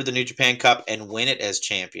blast through the New Japan Cup and win it as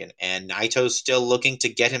champion, and Naito's still looking to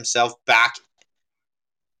get himself back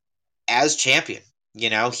as champion.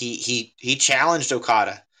 He challenged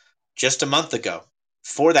Okada just a month ago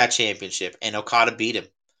for that championship, and Okada beat him.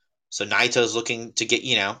 So Naito's looking to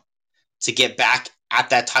get back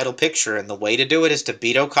at that title picture, and the way to do it is to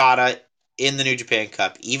beat Okada in the New Japan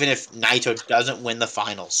Cup, even if Naito doesn't win the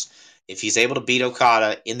finals. If he's able to beat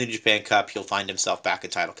Okada in the New Japan Cup, he'll find himself back in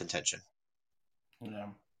title contention. Yeah.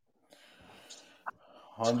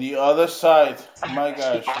 On the other side, my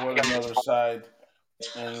gosh, what another side.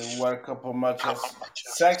 And what a couple matches.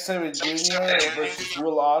 Zack Sabre Jr. versus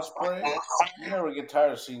Will Ospreay. You never get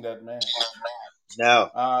tired of seeing that match. No.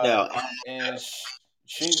 And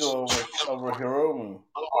Shingo over Hiromu.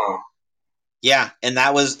 Yeah, and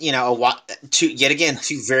that was two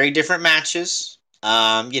very different matches.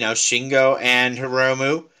 Shingo and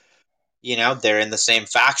Hiromu. They're in the same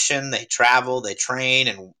faction. They travel, they train,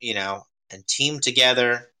 and team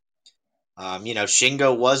together.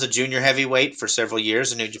 Shingo was a junior heavyweight for several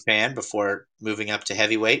years in New Japan before moving up to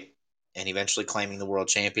heavyweight and eventually claiming the world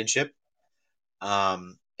championship.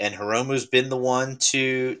 And Hiromu's been the one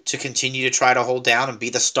to continue to try to hold down and be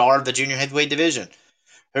the star of the junior heavyweight division.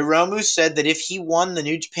 Hiromu said that if he won the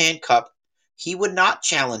New Japan Cup, he would not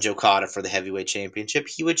challenge Okada for the heavyweight championship.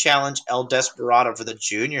 He would challenge El Desperado for the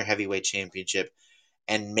junior heavyweight championship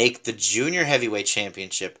and make the junior heavyweight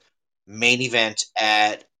championship main event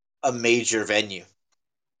at a major venue,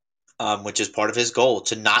 which is part of his goal,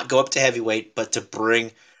 to not go up to heavyweight, but to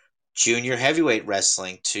bring junior heavyweight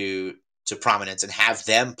wrestling to prominence and have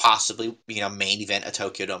them possibly, main event a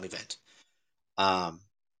Tokyo Dome event.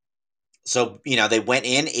 So, they went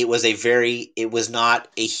in. It was not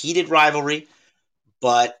a heated rivalry,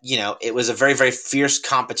 but, it was a very, very fierce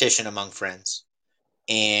competition among friends.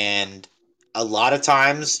 And a lot of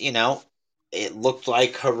times, it looked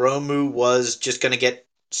like Hiromu was just going to get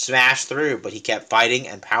smashed through, but he kept fighting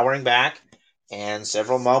and powering back. And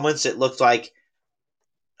several moments, it looked like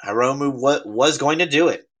Hiromu was going to do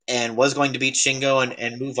it and was going to beat Shingo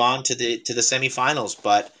and move on to the semifinals.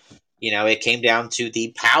 But, it came down to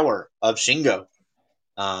the power of Shingo.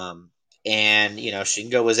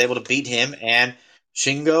 Shingo was able to beat him, and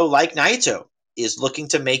Shingo, like Naito, is looking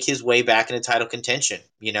to make his way back into title contention.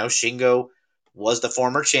 Shingo was the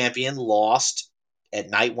former champion, lost at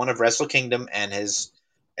night one of Wrestle Kingdom, and has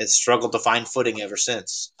has struggled to find footing ever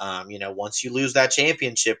since. Once you lose that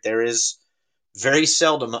championship, there is very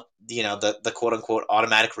seldom, the quote unquote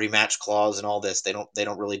automatic rematch clause and all this. They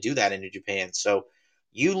don't really do that in New Japan. So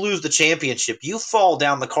you lose the championship, you fall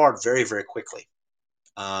down the card very, very quickly.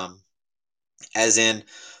 Um, as in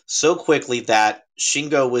so quickly that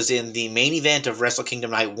Shingo was in the main event of Wrestle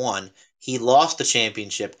Kingdom Night 1. He lost the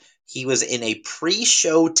championship. He was in a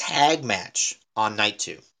pre-show tag match on night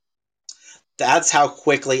 2. That's how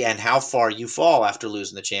quickly and how far you fall after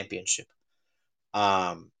losing the championship.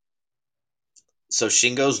 Um, so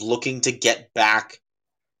Shingo's looking to get back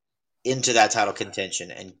into that title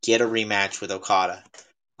contention and get a rematch with Okada.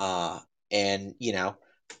 And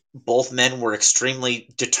both men were extremely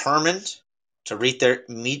determined to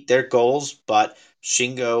meet their goals, but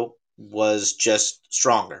Shingo was just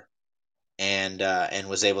stronger and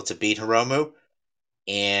was able to beat Hiromu.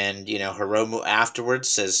 And Hiromu afterwards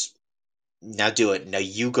says, "Now do it. Now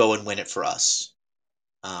you go and win it for us."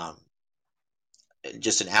 Um,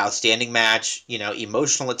 just an outstanding match.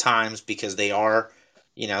 Emotional at times because they are,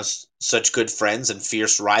 such good friends and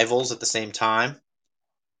fierce rivals at the same time.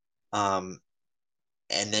 Um,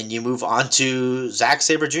 and then you move on to Zack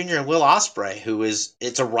Sabre Jr. and Will Ospreay,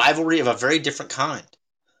 it's a rivalry of a very different kind.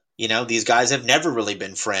 These guys have never really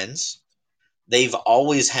been friends. They've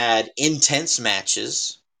always had intense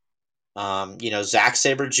matches. Zack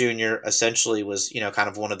Sabre Jr. essentially was, kind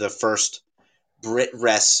of one of the first Brit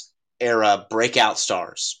Rest era breakout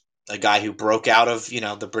stars. A guy who broke out of,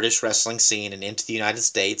 the British wrestling scene and into the United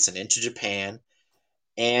States and into Japan.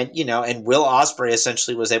 And Will Ospreay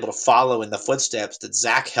essentially was able to follow in the footsteps that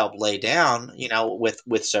Zack helped lay down,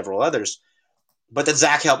 with several others, but that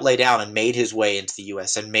Zack helped lay down and made his way into the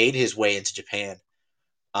U.S. and made his way into Japan.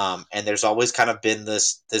 And there's always kind of been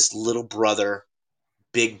this little brother,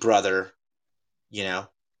 big brother, you know,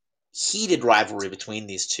 heated rivalry between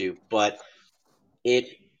these two. But it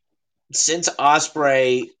since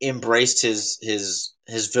Ospreay embraced his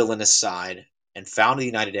villainous side and founded the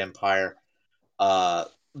United Empire, uh,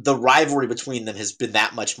 the rivalry between them has been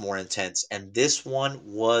that much more intense, and this one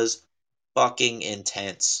was fucking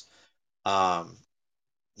intense. Um,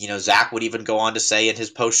 Zack would even go on to say in his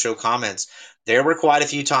post-show comments, there were quite a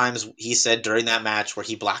few times he said during that match where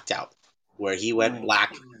he blacked out, where he went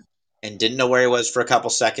black and didn't know where he was for a couple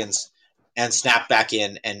seconds, and snapped back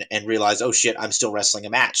in and realized, oh shit, I'm still wrestling a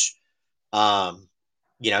match. Um,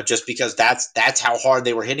 just because that's how hard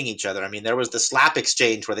they were hitting each other. I mean, there was the slap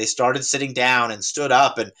exchange where they started sitting down and stood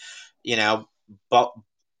up, and but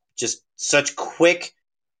just such quick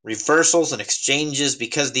reversals and exchanges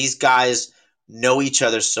because these guys know each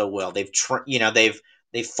other so well. They've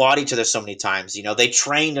fought each other so many times. They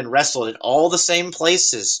trained and wrestled at all the same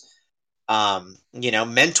places.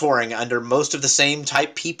 Mentoring under most of the same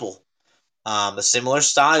type people, the similar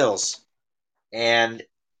styles, and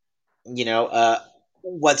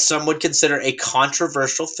what some would consider a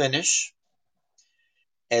controversial finish,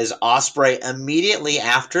 as Ospreay immediately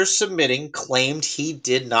after submitting claimed he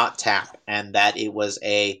did not tap and that it was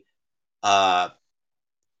uh,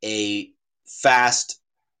 a fast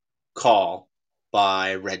call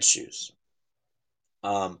by Red Shoes.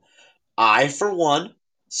 I, for one,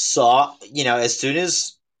 saw, as soon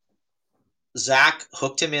as Zack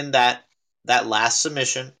hooked him in that last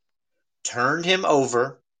submission, turned him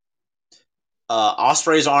over,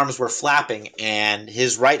 Ospreay's arms were flapping, and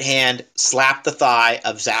his right hand slapped the thigh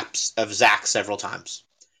of Zack several times,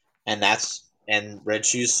 and Red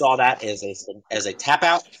Shoes saw that as a tap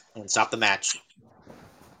out and stopped the match.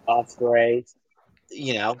 Ospreay,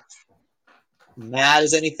 you know, mad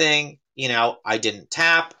as anything. I didn't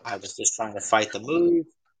tap. I was just trying to fight the move.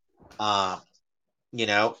 Uh,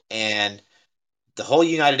 and the whole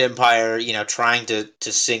United Empire, trying to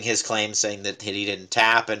sing his claim, saying that he didn't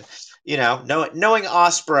tap, and knowing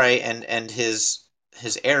Ospreay and his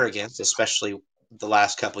arrogance, especially the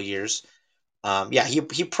last couple years, yeah,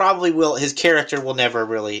 he probably will. His character will never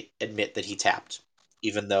really admit that he tapped,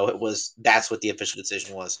 even though that's what the official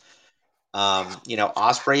decision was.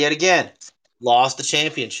 Ospreay yet again lost the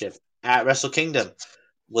championship at Wrestle Kingdom,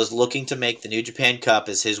 was looking to make the New Japan Cup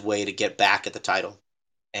as his way to get back at the title.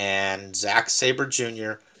 And Zack Sabre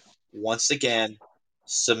Jr. once again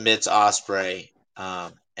submits Ospreay,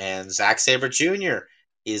 and Zack Sabre Jr.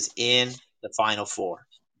 is in the final four.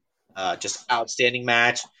 Just outstanding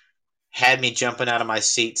match. Had me jumping out of my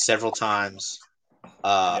seat several times,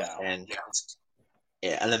 and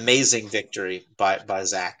an amazing victory by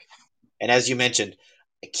Zack. And as you mentioned,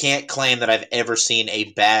 I can't claim that I've ever seen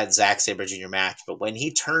a bad Zack Sabre Jr. match, but when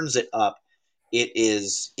he turns it up, it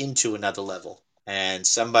is into another level. And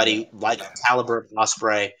somebody like the caliber of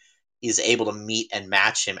Ospreay is able to meet and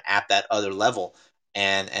match him at that other level,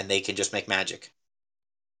 and they can just make magic.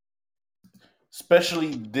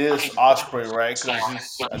 Especially this Osprey, right? Because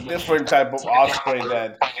it's a different type of Osprey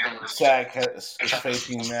that is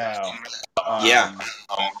facing now. Yeah,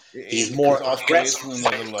 Um, he's more because Osprey is aggressive.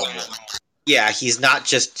 from another level. Yeah, he's not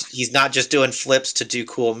just doing flips to do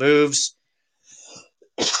cool moves.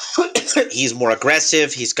 He's more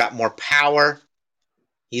aggressive. He's got more power.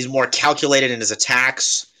 He's more calculated in his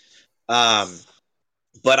attacks. Um,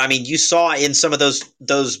 but I mean, you saw in some of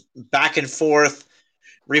those back and forth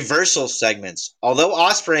reversal segments. Although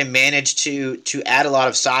Osprey managed to add a lot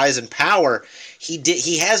of size and power,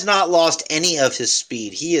 he has not lost any of his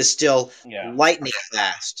speed. He is still Yeah, lightning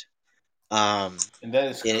fast. Um, and that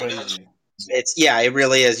is it, crazy. it's yeah, it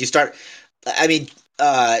really is. You start. I mean,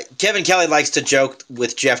 Kevin Kelly likes to joke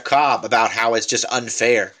with Jeff Cobb about how it's just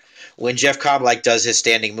unfair when Jeff Cobb like does his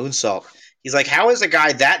standing moonsault. He's like, how is a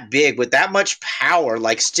guy that big with that much power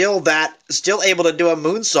like still able to do a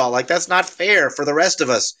moonsault? Like that's not fair for the rest of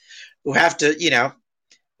us who have to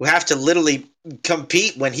who have to literally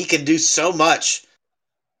compete when he can do so much.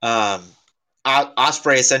 Um,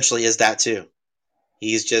 Osprey essentially is that too.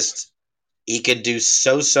 He's just he can do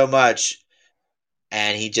so much,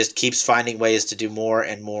 and he just keeps finding ways to do more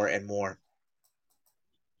and more and more.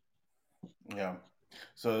 Yeah.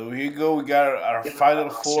 So here you go. We got our final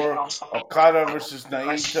four: Okada versus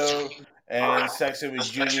Naito, and Zack Sabre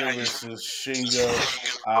Jr. versus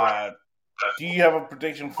Shingo. Uh, do you have a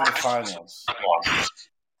prediction for the finals?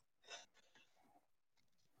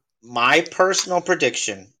 My personal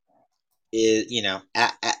prediction is,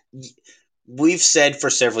 we've said for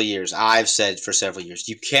several years, I've said for several years,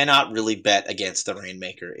 you cannot really bet against the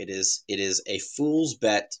Rainmaker. It is a fool's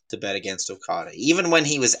bet to bet against Okada. Even when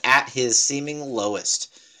he was at his seeming lowest,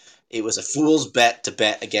 it was a fool's bet to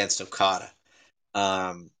bet against Okada.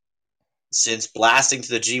 Um, since blasting to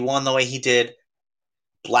the G1 the way he did,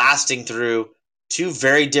 blasting through two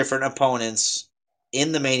very different opponents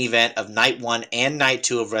in the main event of night one and night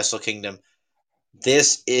two of Wrestle Kingdom,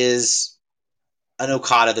 this is an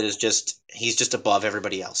Okada that is he's just above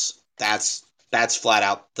everybody else. That's flat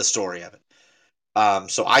out the story of it.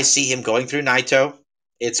 So I see him going through Naito.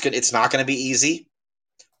 It's good. It's not going to be easy.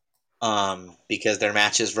 Because their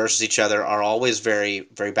matches versus each other are always very,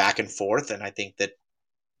 very back and forth, and I think that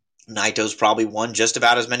Naito's probably won just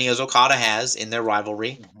about as many as Okada has in their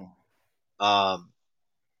rivalry. Mhm. Um,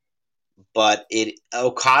 but it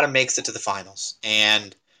Okada makes it to the finals,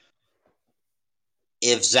 and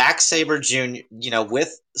if Zack Saber Jr.,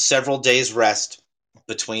 with several days rest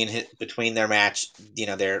between their match,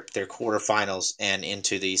 their quarterfinals and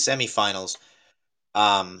into the semifinals,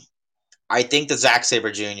 um, I think that Zack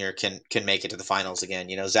Saber Jr. can make it to the finals again.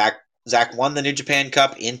 Zack won the New Japan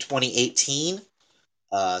Cup in 2018,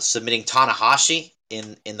 submitting Tanahashi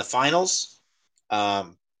in the finals.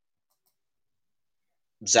 Um,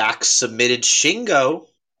 Zack submitted Shingo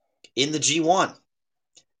in the G1.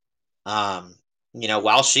 Um,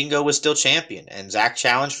 while Shingo was still champion, and Zack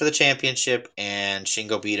challenged for the championship, and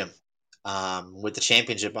Shingo beat him with the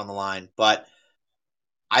championship on the line. But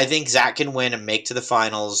I think Zack can win and make to the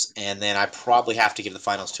finals, and then I probably have to give the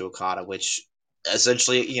finals to Okada, which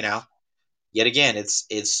essentially, yet again, it's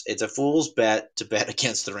a fool's bet to bet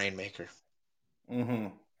against the Rainmaker. Mm-hmm.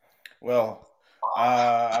 Well,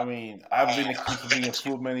 I mean, I've been accused of being a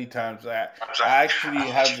fool many times. I actually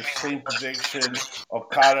have the same prediction: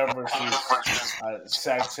 Okada versus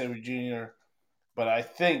Zack Sabre Jr. But I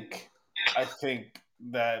think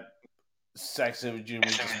that Zack Sabre Jr. may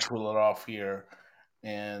just pull it off here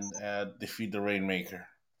and defeat the Rainmaker.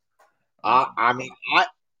 Um, I mean,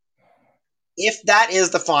 if that is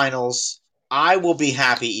the finals, I will be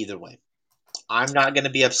happy either way. I'm not going to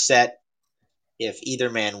be upset if either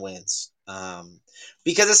man wins.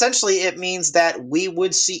 Because essentially it means that we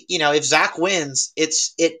would see, if Zack wins,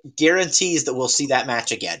 it guarantees that we'll see that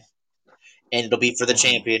match again, and it'll be for the mhm.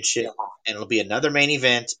 championship, and it'll be another main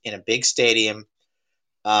event in a big stadium.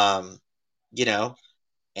 Um, you know,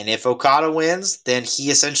 and if Okada wins, then he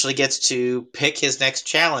essentially gets to pick his next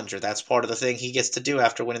challenger. That's part of the thing he gets to do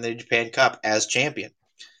after winning the Japan Cup as champion.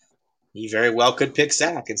 He very well could pick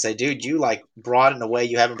Zack and say, dude, you like brought it in a way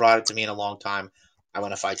you haven't brought it to me in a long time. I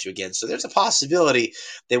want to fight you again. So there's a possibility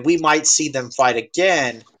that we might see them fight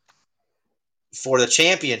again for the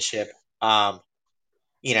championship. Um,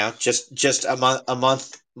 just a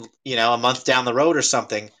month down the road or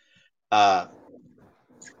something. Uh,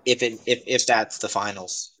 if that's the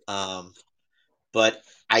finals. But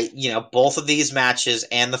both of these matches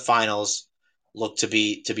and the finals look to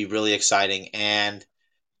be really exciting, and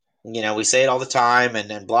we say it all the time,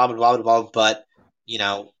 and blah blah blah blah blah. But you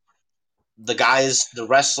know, the guys, the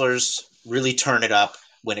wrestlers really turn it up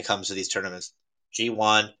when it comes to these tournaments.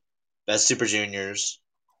 G1, Best Super Juniors,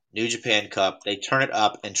 New Japan Cup, they turn it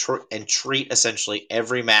up and treat essentially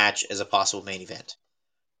every match as a possible main event.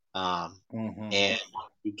 And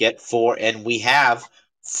you get four, and we have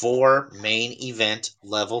four main event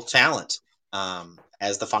level talent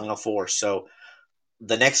as the final four. So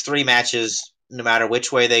the next three matches, no matter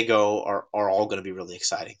which way they go, are all going to be really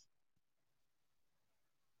exciting.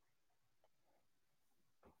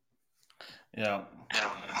 Yeah.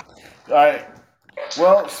 All right.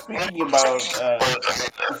 Well, speaking about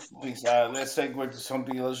things, let's segue to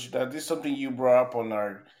something else. This is something you brought up on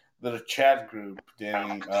our little chat group,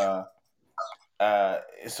 Danny.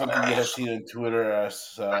 It's something you have seen on Twitter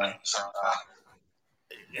as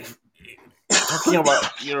if, talking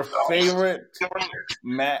about your favorite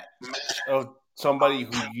match of somebody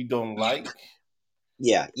who you don't like.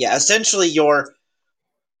 Yeah, yeah. Essentially, your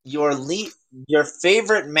your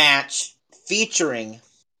favorite match featuring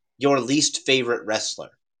your least favorite wrestler.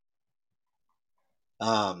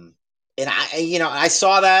 And I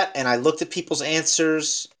saw that and I looked at people's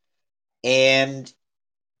answers, and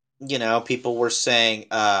people were saying,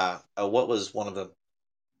 what was one of them?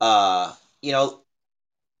 Uh, you know,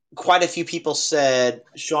 quite a few people said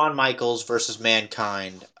Shawn Michaels versus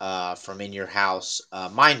Mankind from In Your House,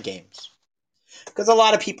 Mind Games, because a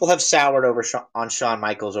lot of people have soured on Shawn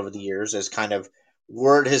Michaels over the years, as kind of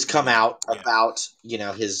word has come out about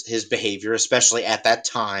his behavior, especially at that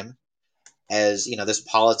time, as this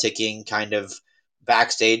politicking kind of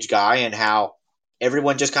backstage guy, and how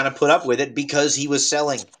everyone just kind of put up with it because he was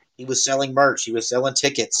selling merch, he was selling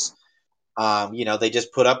tickets. They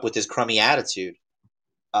just put up with his crummy attitude.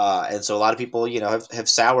 And so a lot of people, have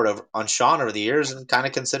soured on Shawn over the years and kind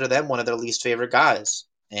of consider them one of their least favorite guys.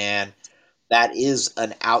 And that is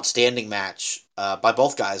an outstanding match by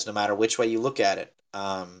both guys, no matter which way you look at it.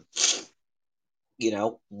 One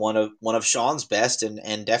of Shawn's best,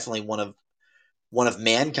 and definitely one of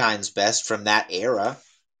Mankind's best from that era.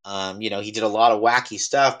 He did a lot of wacky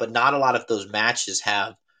stuff, but not a lot of those matches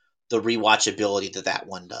have the rewatchability that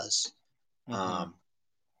one does. Mm-hmm.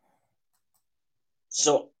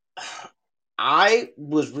 So I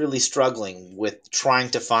was really struggling with trying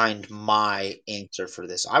to find my answer for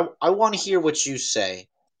this. I want to hear what you say.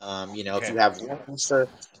 If Okay. you have one answer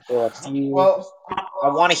or a few, Well, I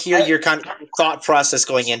want to hear I your kind of thought process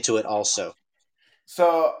going into it also.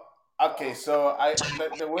 so okay. So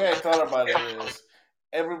the way I thought about it is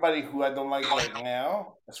everybody who I don't like right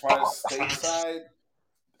now, as far as stateside,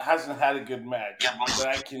 hasn't had a good match that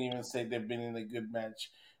I can even say they've been in a good match.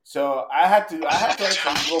 So I had to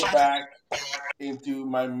actually go back into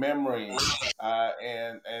my memory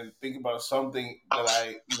and think about something that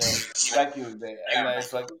I back in the day, and I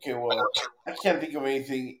was like, okay, well, I can't think of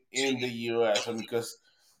anything in the U.S. because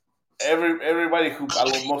everybody who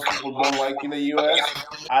most people don't like in the U.S.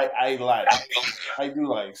 I like, I do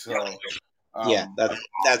like. So Yeah, um,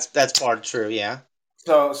 that's part true. Yeah.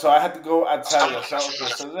 so I had to go outside of that. So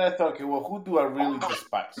okay, so then I thought, okay, well, who do I really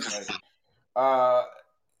despise, right? Uh,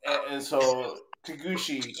 and so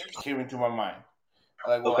Taguchi came into my mind.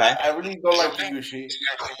 Like, well, Okay. I really don't like Taguchi,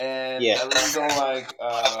 and Yeah. I really don't like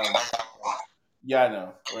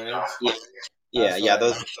Yano, right? Yeah. Yeah. So Yeah. like,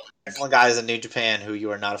 Those excellent guys in New Japan who you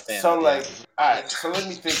are not a fan so of. Yeah. like, all right. So let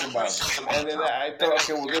me think about this, and then I thought,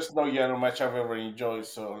 okay, well, there's no Yano match I've ever enjoyed,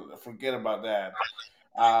 so forget about that.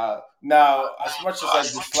 Now, as much as I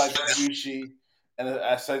dislike Taguchi, and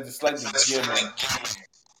as I dislike the gimmick,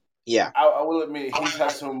 Yeah. I will admit he's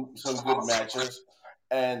had some good matches,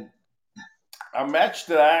 and a match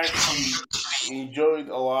that I actually enjoyed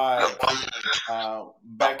a lot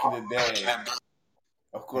back in the day,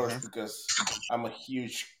 of course, Hmm. because I'm a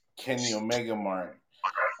huge Kenny Omega mark,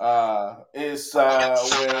 is when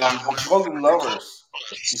the Golden Lovers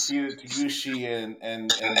defeated Taguchi and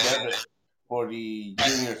Devitt for the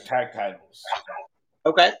junior tag titles.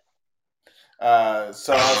 Okay.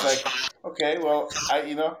 So I was like, okay, well,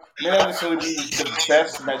 may not necessarily be the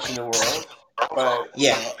best match in the world, but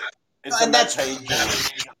Yeah. it's a And match I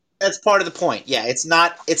enjoyed. that's part of the point. Yeah, it's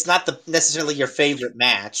not the necessarily your favorite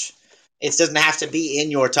match. It doesn't have to be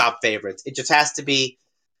in your top favorites. It just has to be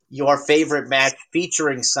your favorite match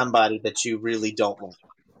featuring somebody that you really don't like.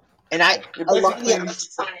 And Yeah, it a lot of the basically,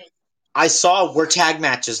 others I saw were tag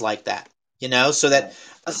matches like that. So that right,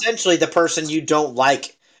 essentially the person you don't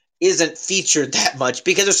like isn't featured that much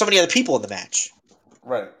because there's so many other people in the match.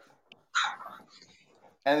 right.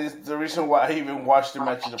 And it's the reason why I even watched the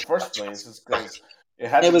match in the first place is because it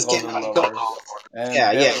had It the was Golden Lovers and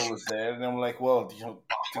yeah, yeah, Devitt was there, and I'm like, well,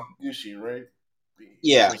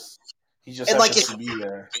 yeah. he just And like happens to be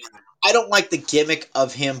there. I don't like the gimmick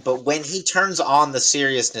of him, but when he turns on the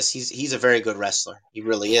seriousness, he's a very good wrestler. He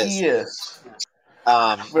really is. He is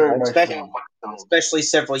You very know, much so. especially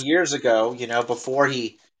several years ago, before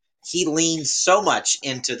he leaned so much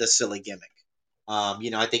into the silly gimmick.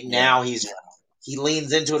 I think Yeah, now he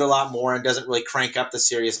leans into it a lot more and doesn't really crank up the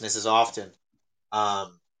seriousness as often.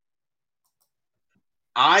 Um,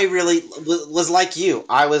 I really was like you.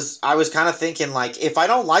 I was kind of thinking like if I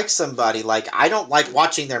don't like somebody, like I don't like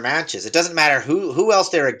watching their matches. It doesn't matter who else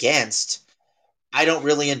they're against. I don't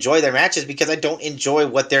really enjoy their matches because I don't enjoy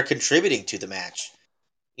what they're contributing to the match.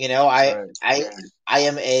 You know, I right. I I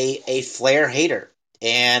am a Flair hater,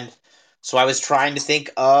 and so I was trying to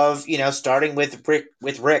think of starting with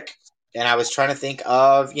Rick, and I was trying to think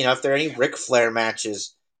of if there are any Ric Flair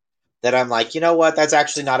matches that I'm like what, that's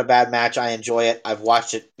actually not a bad match. I enjoy it. I've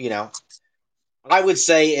watched it. I would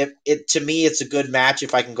say if it to me it's a good match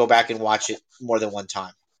if I can go back and watch it more than one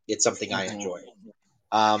time. It's something I Hmm. enjoy.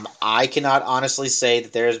 I cannot honestly say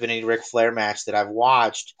that there has been any Ric Flair match that I've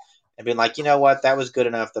watched and been like, what, that was good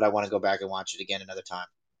enough that I want to go back and watch it again another time.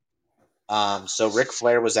 So Ric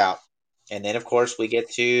Flair was out, and then of course we get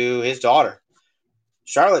to his daughter,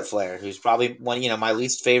 Charlotte Flair, who's probably my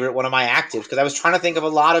least favorite one of my actives because I was trying to think of a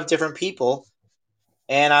lot of different people,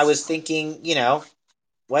 and I was thinking,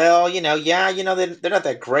 well, yeah, they're not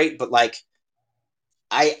that great, but like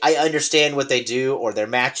I understand what they do, or their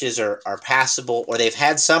matches are passable, or they've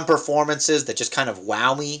had some performances that just kind of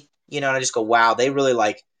wow me, and I just go, wow, they really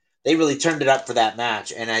turned it up for that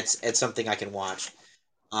match, and it's something I can watch.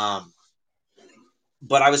 Um,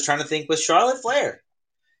 but I was trying to think with Charlotte Flair,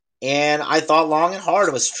 and I thought long and hard.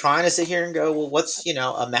 I was trying to sit here and go, well, what's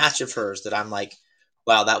a match of hers that I'm like,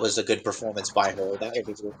 wow, that was a good performance by her. That would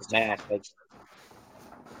be a good match.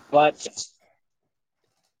 But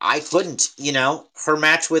I couldn't, her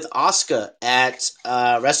match with Asuka at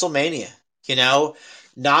WrestleMania, you know,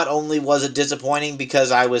 not only was it disappointing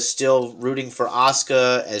because I was still rooting for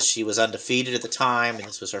Asuka as she was undefeated at the time, and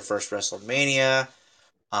this was her first WrestleMania.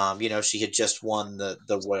 She had just won the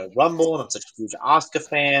Royal Rumble, and I'm such a huge Asuka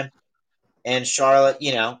fan. And Charlotte,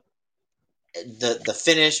 the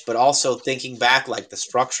finish, but also thinking back, like the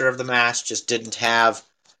structure of the match just didn't have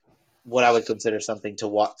what I would consider something to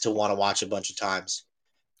want to watch a bunch of times.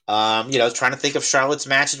 Trying to think of Charlotte's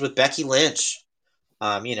matches with Becky Lynch.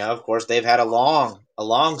 Of course, they've had a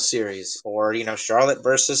long series, or Charlotte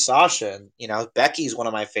versus Sasha, and Becky's one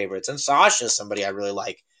of my favorites, and Sasha's somebody I really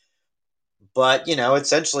like. But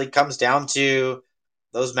essentially comes down to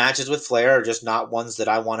those matches with Flair are just not ones that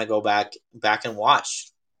I want to go back and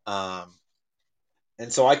watch. Um,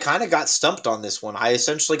 and so I kind of got stumped on this one. I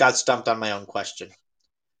essentially got stumped on my own question.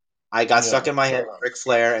 I got stuck Yeah, in my head Ric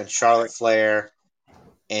Flair and Charlotte Flair.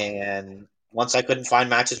 And once I couldn't find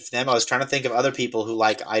matches for them, I was trying to think of other people who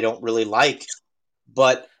like I don't really like,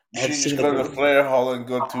 but you had should just seen a go to the good. Flair Hall and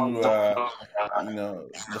go to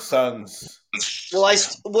the Suns. Well,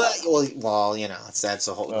 well, that's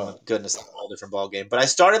a whole Oh, goodness, that's a whole different ball game. But I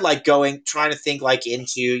started like trying to think like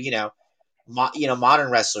into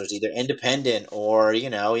modern wrestlers, either independent or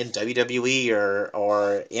in WWE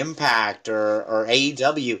or Impact or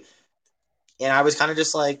AEW. And I was kind of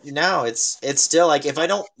just like, no, it's still like if I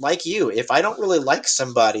don't like you, if I don't really like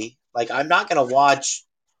somebody, like I'm not gonna watch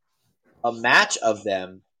a match of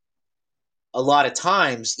them a lot of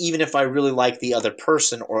times, even if I really like the other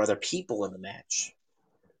person or other people in the match.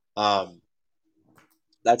 Um,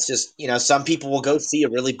 that's just some people will go see a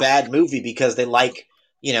really bad movie because they like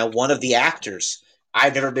one of the actors.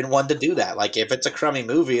 I've never been one to do that. Like if it's a crummy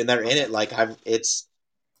movie and they're in it, like it's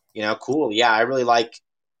cool. Yeah, I really like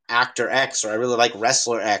actor X or I really like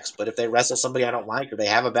wrestler X. But if they wrestle somebody I don't like or they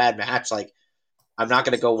have a bad match, like I'm not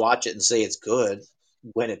going to go watch it and say it's good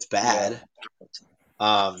when it's yeah. bad.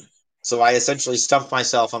 Um, so I essentially stumped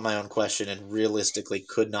myself on my own question and realistically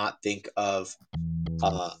could not think of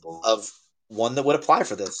one that would apply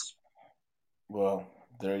for this. Well,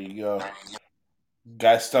 there you go.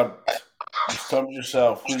 Guy stumped. You stumped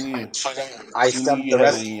yourself. Who knew? I Who knew stumped you the had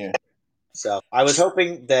it rest. in you? So I was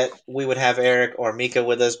hoping that we would have Eric or Mika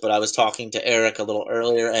with us, but I was talking to Eric a little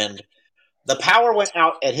earlier, and the power went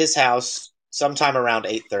out at his house sometime around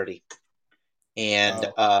 8:30, and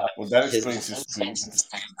Oh, well, that his explains his tweet.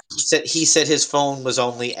 he said his phone was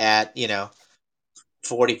only at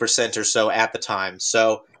 40% or so at the time.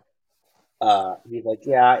 So he's like,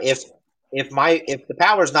 yeah, if the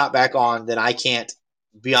power's not back on, then I can't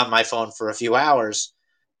be on my phone for a few hours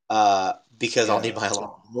because I'll need Yeah, my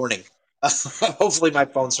alarm in the morning. Hopefully, my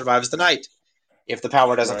phone survives the night if the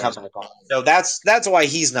power doesn't come right. back on. So that's why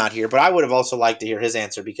he's not here. But I would have also liked to hear his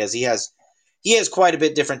answer because he has he has quite a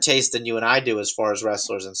bit different taste than you and I do as far as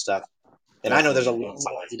wrestlers and stuff. And I know there's a Definitely.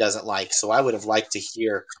 lot he doesn't like, so I would have liked to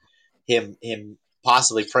hear him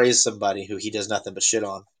possibly praise somebody who he does nothing but shit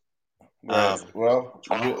on. Right. Um, Well,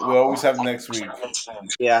 we always have next week.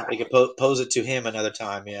 yeah, we could pose it to him another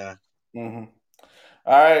time. Yeah. Hmm.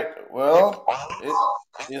 All right. Well,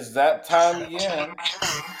 it is that time again.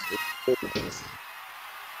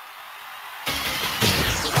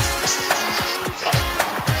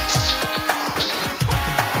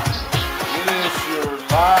 It is your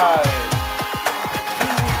live 2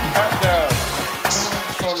 week countdown.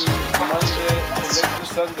 2 weeks from Monday from next to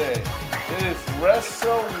Sunday. It is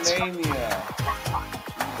WrestleMania.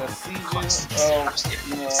 The season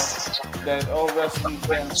of that all wrestling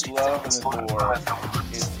fans love and adore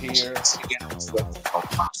is here.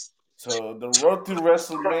 So the road to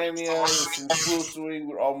WrestleMania is in full swing.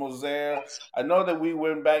 We're almost there. I know that we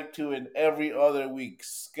went back to an every other week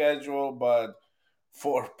schedule, but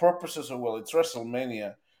for purposes of it's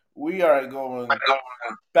WrestleMania. We are going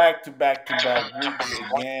back to back to back weeks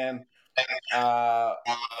again. Uh,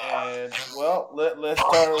 and let's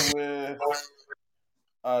start with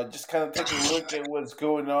just kind of taking a look at what's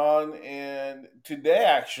going on. And today,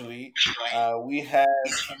 actually, we had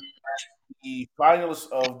the finals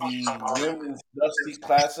of the Women's Dusty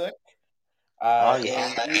Classic. Oh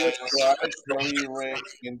yeah. And Io Shirai,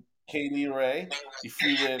 and Kaylee Ray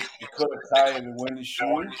defeated Dakota Kai and Wendy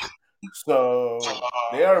Shu. So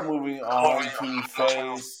they are moving on to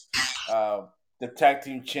face uh, the tag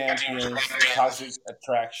team champions, Toxic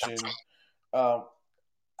Attraction. Um,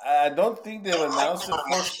 I don't think they've announced it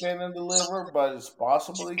for Stand and Deliver, but it's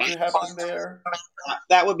possible it could happen there.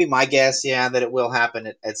 That would be my guess. Yeah, that it will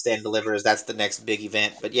happen at Stand Delivers. That's the next big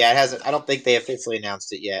event. But yeah, it hasn't. I don't think they officially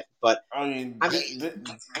announced it yet. But I mean, I mean,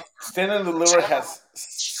 Stand and Deliver has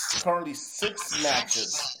currently 6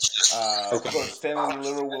 matches. Of okay. course, Stand and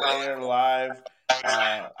Deliver will air live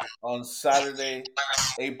uh, on Saturday,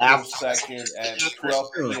 April After 2nd at 12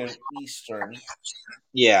 p.m. Eastern.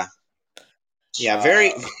 yeah, yeah,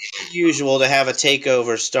 very Uh, usual to have a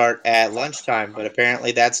takeover start at lunchtime, but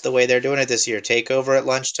apparently that's the way they're doing it this year. Takeover at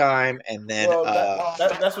lunchtime, and then well,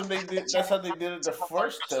 that's what they did. That's how they did it the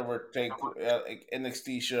first ever take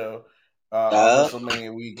NXT show on uh,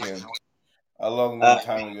 WrestleMania weekend a long, uh, long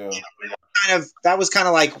time ago. that was kind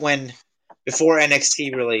of like when before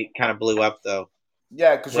NXT really kind of blew up though.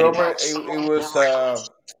 Yeah, because When it remember it was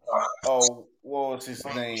oh, what was his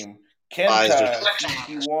name? realized, Kenta.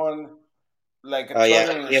 He won like a oh yeah,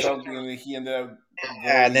 tournament or yeah, something, and he ended up and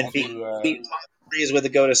going then to. beat Breeze with a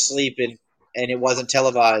go to sleep, and it wasn't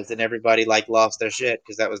televised, and everybody like lost their shit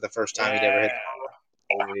because that was the first time he'd ever hit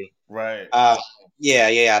Yeah, the movie. right. Uh,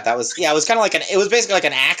 yeah, that was It was kind of like it was basically like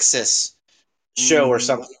an Axis show or Hmm.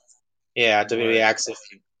 something. Yeah, WWE Right. Axis.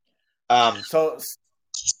 Um, So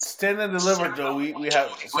Stand and Deliver, though, we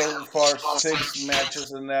have so far 6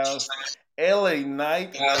 matches announced. LA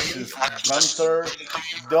Knight versus Gunther.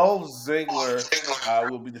 Dolph Ziggler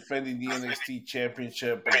will be defending the NXT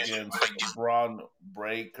Championship against Braun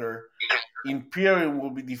Breaker. Imperium will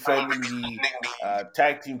be defending the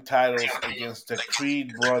tag team titles against the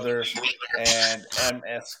Creed brothers and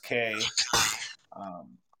MSK.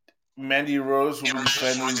 Um, Mandy Rose will be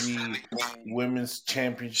defending the women's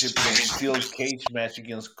championship in a steel cage match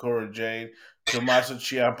against Cora Jade. Tommaso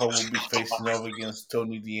Ciampa will be facing off against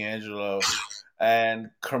Tony D'Angelo. And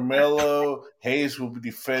Carmelo Hayes will be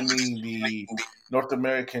defending the North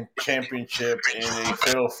American Championship in a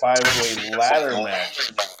fatal 5-way ladder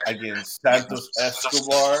match against Santos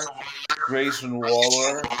Escobar, Grayson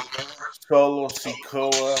Waller, Solo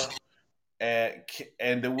Sikoa,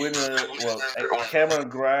 and the winner, Cameron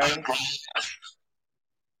Grimes,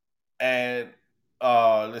 and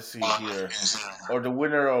let's see here, or the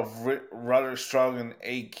winner of Roderick Strong and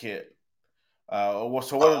A Kit. So one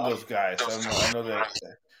of those guys. I don't know. I know that.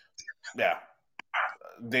 Yeah,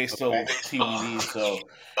 they okay. still TBD. So,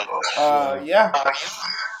 yeah,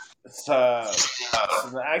 it's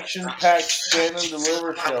an action-packed stand and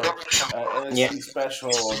deliver show. Yeah. NXT special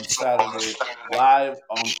on Saturday, live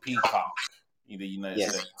on Peacock in the United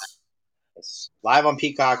Yes. States. Yes. Live on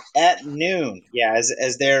Peacock at noon. Yeah, as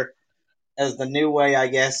the new way, I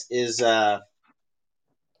guess, is at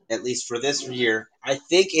least for this year. I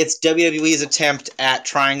think it's WWE's attempt at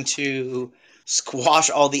trying to squash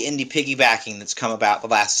all the indie piggybacking that's come about the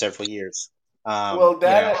last several years. Well, You know,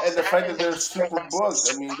 that and the fact that they're super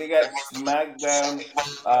booked. I mean, they got SmackDown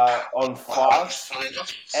on Fox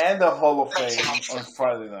and the Hall of Fame on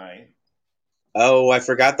Friday night. oh, I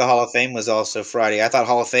forgot the Hall of Fame was also Friday. I thought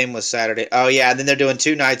Hall of Fame was Saturday. Oh yeah, and then they're doing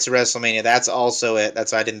 2 nights of WrestleMania. That's also it.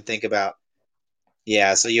 That's what I didn't think about.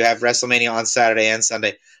 Yeah, so you have WrestleMania on Saturday and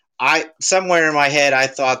Sunday. I somewhere in my head I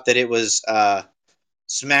thought that it was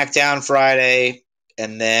SmackDown Friday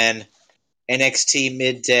and then NXT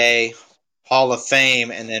midday, Hall of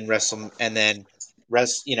Fame, and then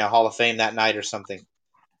Hall of Fame that night or something.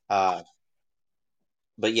 Uh,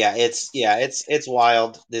 but it's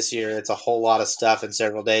wild this year. It's a whole lot of stuff in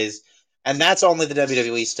several days, and that's only the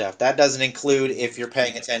WWE stuff. That doesn't include if you're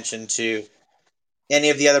paying attention to any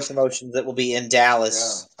of the other promotions that will be in Yeah.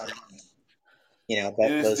 Dallas.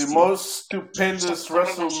 It is Those the two most stupendous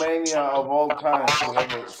WrestleMania of all time,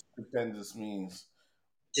 whatever stupendous means.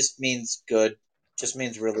 just means good. Just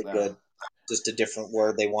means really Yeah. good. Just a different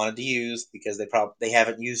word they wanted to use because they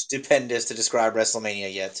haven't used stupendous to describe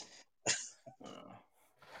WrestleMania yet.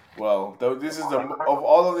 Well, though this is of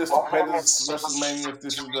all of the stupendous WrestleManias,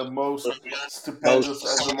 this is the most Most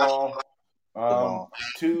stupendous of them all. of them all.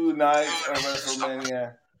 2 nights of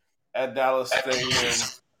WrestleMania at Dallas Stadium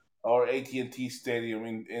or AT&T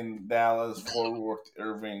Stadium in Dallas, Fort Worth,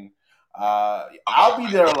 Irving. I'll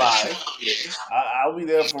be there live. I'll be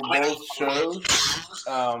there for both shows.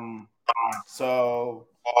 Um, so,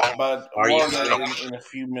 but Are you? more on that in a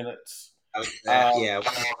few minutes. Yeah, Um,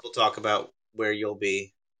 we'll talk about where you'll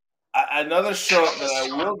be. Another show that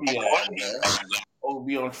I will be at there will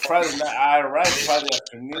be on Friday night. I arrive Friday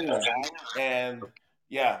afternoon, and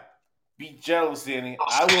yeah, be jealous, Danny.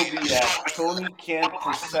 I will be at Tony Khan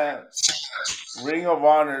presents Ring of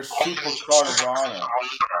Honor Super Card of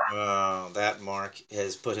Honor. That Mark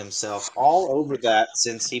has put himself all over that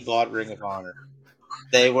since he bought Ring of Honor.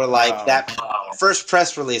 They were like Um, that first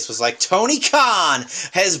press release was like Tony Khan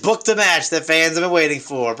has booked the match that fans have been waiting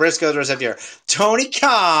for. Briscoe versus FTR. Tony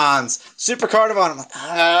Khan's Supercard of Honor.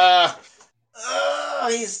 I'm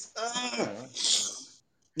like, he's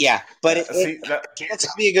yeah, but see that. it's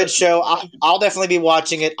gonna be a good show. I'll definitely be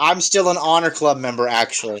watching it. I'm still an Honor Club member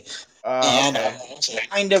actually, and Okay.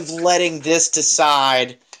 kind of letting this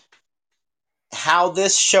decide how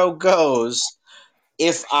this show goes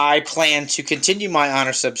if I plan to continue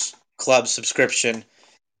my Club subscription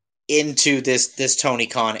into this Tony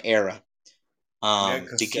Khan era. Yeah,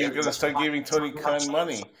 because you're gonna Because start giving Tony Khan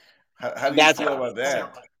money. How do you that's feel about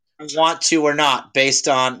that? want to or not based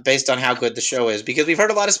on how good the show is. Because we've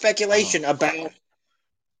heard a lot of Uh-huh. speculation about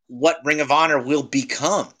what Ring of Honor will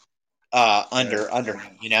become Yes. under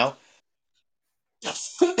him.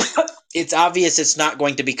 It's obvious it's not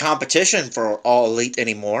going to be competition for All Elite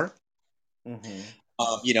anymore.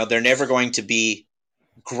 Mm-hmm. They're never going to be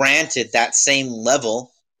granted that same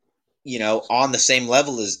level, on the same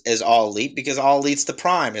level as All Elite because All Elite's the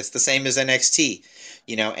prime. It's the same as NXT.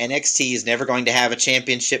 NXT is never going to have a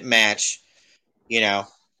championship match, you know,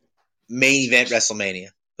 main event WrestleMania.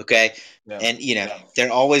 Okay. Yeah. And,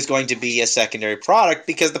 they're always going to be a secondary product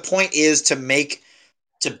because the point is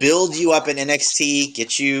to build you up in NXT,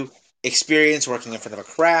 get you experience working in front of a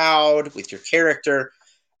crowd with your character,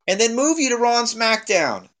 and then move you to Raw and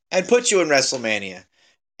SmackDown and put you in WrestleMania.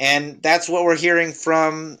 And that's what we're hearing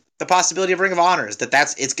from the possibility of Ring of Honor is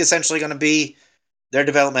it's essentially going to be their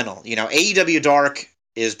developmental. AEW Dark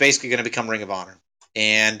is basically going to become Ring of Honor,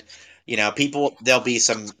 and people there'll be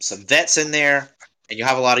some vets in there, and you'll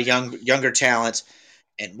have a lot of younger talent.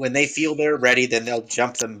 And when they feel they're ready, then they'll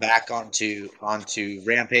jump them back onto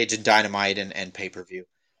Rampage and Dynamite and pay per view.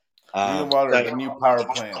 Ring of Honor, the new power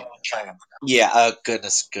plant. Yeah.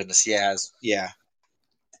 Goodness. Yeah.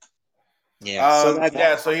 Yeah. So that's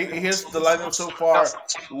Yeah, so here's the lineup so far.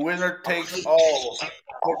 Winner takes all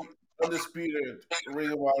for the undisputed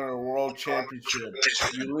Ring of Honor World Championship.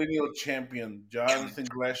 Your lineal champion, Jonathan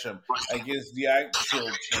Gresham, against the actual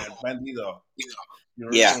champ, Bandito, the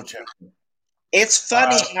yeah. original champion. It's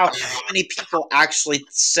funny Uh, how many people actually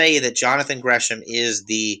say that Jonathan Gresham is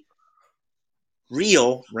the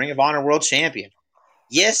real Ring of Honor World Champion.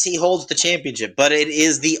 Yes, he holds the championship, but it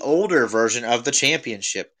is the older version of the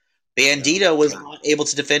championship. yeah. Bandito was not able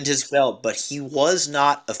to defend his belt, but he was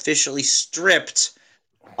not officially stripped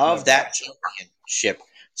of Never. that championship.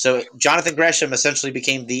 So Jonathan Gresham essentially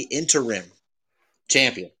became the interim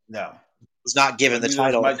champion. No. Was not given the Bandito is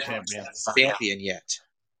title my of champion. champion yet.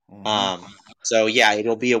 Hmm. Um, so yeah,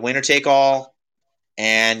 it'll be a winner take all.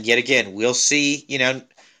 And yet again, we'll see.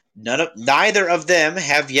 Neither of them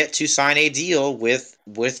have yet to sign a deal with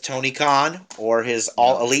Tony Khan or his Yeah.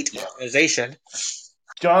 All Elite organization.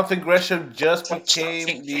 Jonathan Gresham just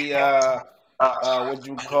became the what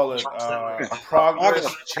do you call it?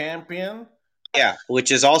 Progress champion. Yeah,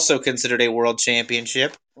 which is also considered a world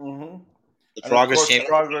championship. Hmm. The And of Progress course, Championship.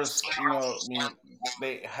 Progress. I mean,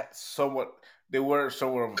 they had somewhat. They were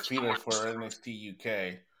somewhat of a feeder for NXT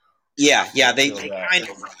UK. Yeah, I feel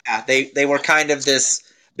that. they were kind of this.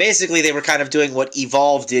 Basically, they were kind of doing what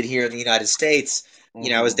Evolve did here in the United States. As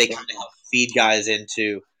Hmm. they kind of help feed guys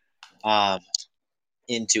um,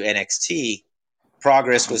 into NXT.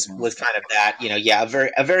 Progress Hmm. was kind of that.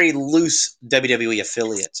 A very loose WWE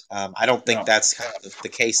affiliate. I don't think Yeah. that's kind of the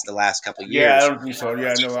case the last couple of Yeah, I years. don't think so.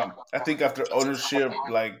 Yeah, no. I think after ownership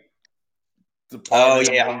like Oh departed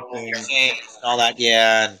and yeah, everything, and all that.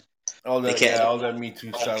 Yeah, and all they that, can't yeah, all that Me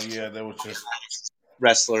Too stuff. Yeah, that was just.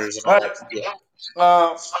 wrestlers and all But that. Yeah.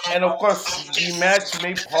 uh, and of course, the match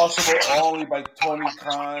made possible only by Tony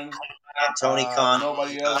Khan. Tony Khan.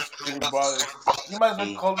 Nobody else could have brought it. You might as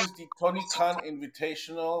well call this the Tony Khan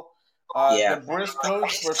Invitational. The Yeah.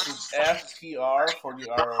 Briscoes versus FTR for the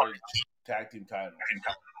ROH Tag Team titles.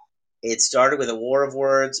 It started with a war of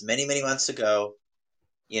words many, many months ago.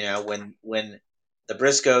 When the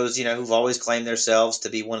Briscoes, who've always claimed themselves to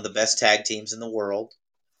be one of the best tag teams in the world,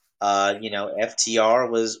 FTR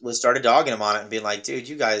was started dogging him on it and being like, dude,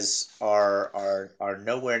 you guys are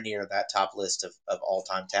nowhere near that top list of all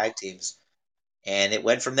time tag teams. And it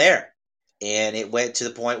went from there. And it went to the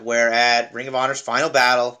point where at Ring of Honor's final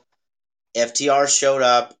battle, FTR showed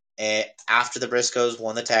up after the Briscoes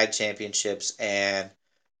won the tag championships and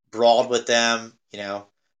brawled with them.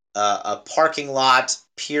 A parking lot,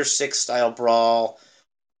 Pier 6 style brawl,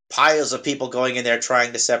 piles of people going in there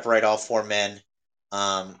trying to separate all four men.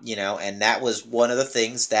 And that was one of the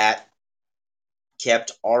things that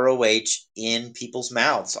kept ROH in people's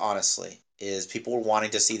mouths, honestly, is people were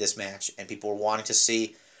wanting to see this match and people were wanting to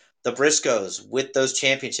see the Briscoes with those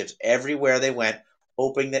championships everywhere they went,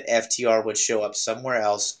 hoping that FTR would show up somewhere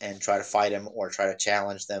else and try to fight him or try to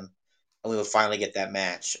challenge them. And we would finally get that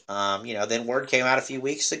match. Then word came out a few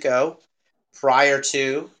weeks ago prior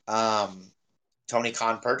to Tony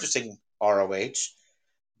Khan purchasing ROH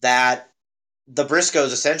that the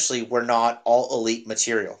Briscoes essentially were not all elite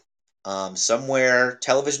material. Somewhere,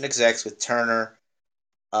 television execs with Turner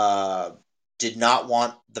uh, did not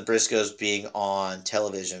want the Briscoes being on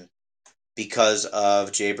television because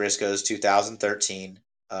of Jay Briscoe's 2013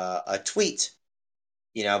 a tweet.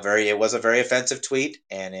 It was a very offensive tweet,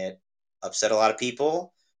 and it upset a lot of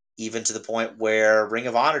people, even to the point where Ring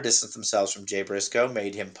of Honor distanced themselves from Jay Briscoe,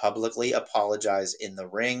 made him publicly apologize in the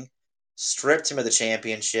ring, stripped him of the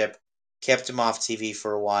championship, kept him off TV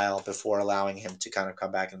for a while before allowing him to kind of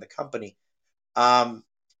come back in the company. Um,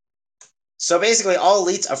 so basically, All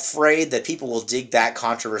Elite's afraid that people will dig that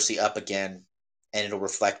controversy up again, and it'll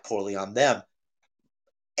reflect poorly on them.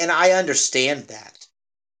 And I understand that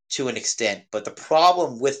to an extent. But the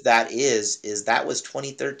problem with that is that was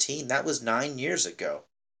 2013. That was 9 years ago.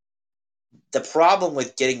 The problem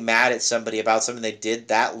with getting mad at somebody about something they did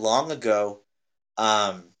that long ago,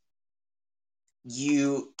 um,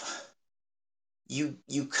 you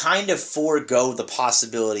you kind of forego the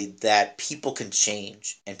possibility that people can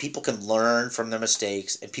change and people can learn from their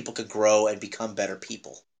mistakes and people can grow and become better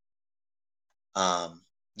people. Um,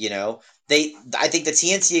 you know, I think the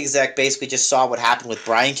TNT exec basically just saw what happened with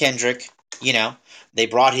Brian Kendrick. You know, they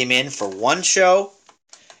brought him in for one show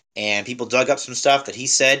and people dug up some stuff that he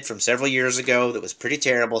said from several years ago that was pretty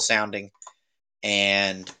terrible sounding,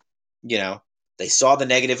 and you know they saw the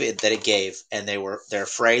negative that it gave, and they're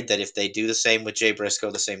afraid that if they do the same with Jay Briscoe,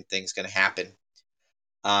 the same thing's going to happen.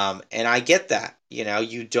 And I get that.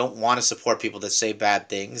 You don't want to support people that say bad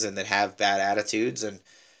things and that have bad attitudes and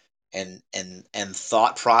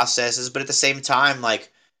thought processes, but at the same time,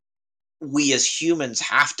 like, we as humans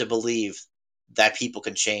have to believe that people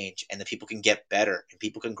can change and that people can get better and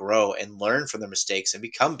people can grow and learn from their mistakes and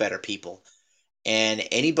become better people. And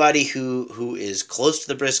anybody who is close to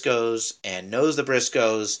the Briscoes and knows the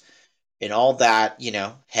Briscoes and all that,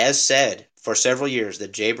 has said for several years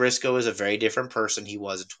that Jay Briscoe is a very different person he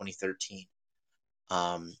was in 2013.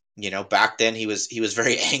 Back then he was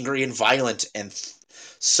very angry and violent, and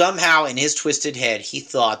somehow in his twisted head he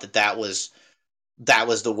thought that was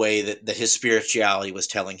the way that his spirituality was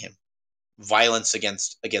telling him violence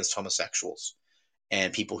against homosexuals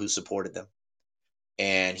and people who supported them.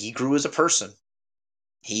 And he grew as a person.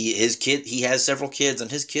 He has several kids,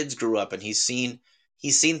 and his kids grew up, and he's seen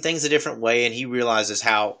things a different way, and he realizes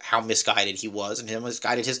how misguided he was and how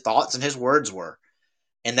misguided his thoughts and his words were.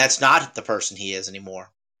 And that's not the person he is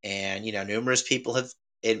anymore. And numerous people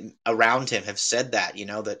around him have said that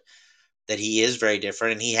he is very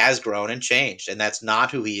different and he has grown and changed, and that's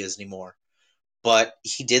not who he is anymore. But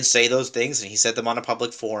he did say those things, and he said them on a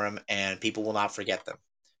public forum, and people will not forget them.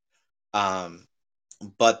 Um,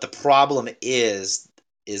 but the problem is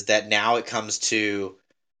that now it comes to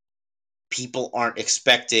people aren't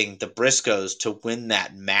expecting the Briscoes to win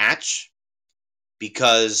that match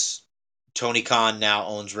because Tony Khan now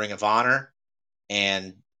owns Ring of Honor,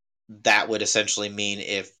 and that would essentially mean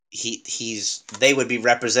if they would be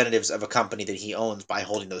representatives of a company that he owns by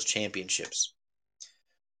holding those championships.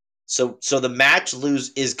 So the match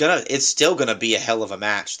it's still gonna be a hell of a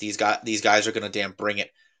match. These guys are gonna damn bring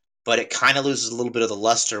it, but it kind of loses a little bit of the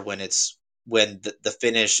luster when the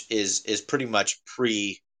finish is pretty much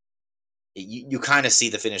you kind of see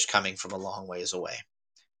the finish coming from a long ways away.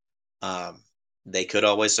 They could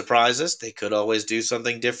always surprise us. They could always do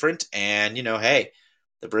something different. And, hey,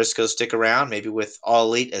 the Briscoes stick around, maybe with All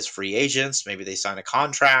Elite as free agents. Maybe they sign a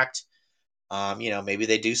contract. Maybe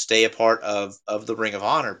they do stay a part of the Ring of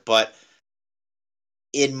Honor. But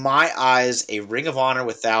in my eyes, a Ring of Honor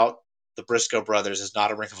without the Briscoe brothers is not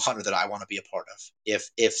a Ring of Honor that I want to be a part of.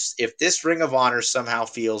 If this Ring of Honor somehow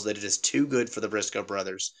feels that it is too good for the Briscoe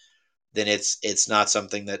brothers, then it's not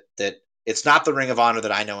something that it's not the Ring of Honor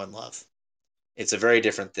that I know and love. It's a very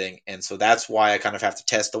different thing. And so that's why I kind of have to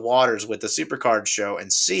test the waters with the Supercard show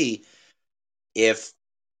and see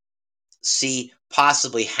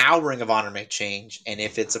possibly how Ring of Honor may change and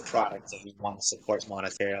if it's a product that we want to support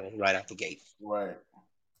monetarily right out the gate. Right.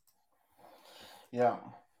 Yeah.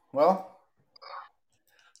 Well,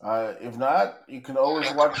 if not, you can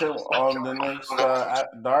always watch it on the next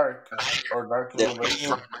Dark or Dark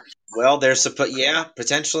Elevation. Well, there's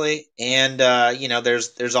potentially, and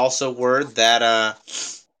there's also word that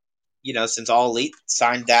since All Elite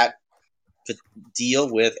signed that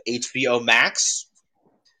deal with HBO Max,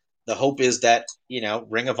 the hope is that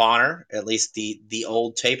Ring of Honor, at least the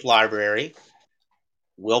old tape library,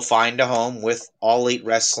 will find a home with All Elite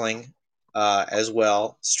Wrestling as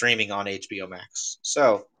well, streaming on HBO Max.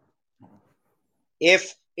 So,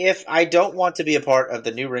 if I don't want to be a part of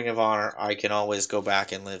the new Ring of Honor, I can always go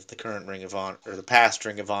back and live the current Ring of Honor or the past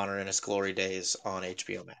Ring of Honor in its glory days on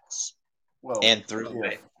HBO Max. And through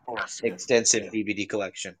extensive DVD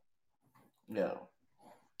collection. Yeah.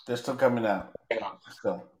 They're still coming out.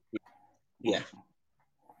 Still. Yeah.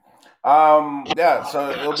 Yeah,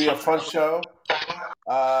 so it'll be a fun show.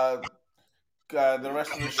 The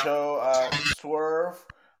rest of the show, Swerve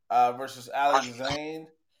versus Alex Zane,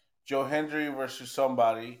 Joe Hendry versus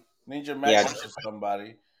somebody, Ninja Mac versus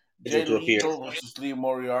somebody, Jay Lethal versus Lee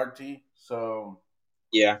Moriarty. So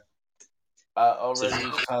yeah,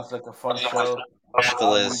 already sounds like a fun show.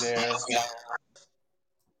 There.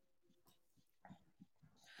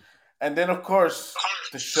 And then, of course,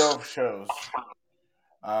 the show of shows.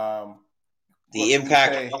 The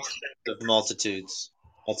impact of multitudes.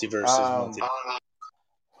 Multiverse of multitudes.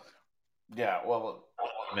 Yeah, well,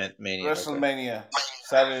 Mania. WrestleMania,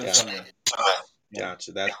 Saturday and Sunday.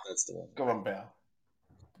 Gotcha. That's the one. Come on, pal.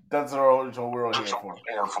 That's what we're all here for.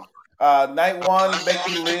 Night 1,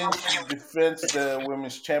 Becky Lynch defends the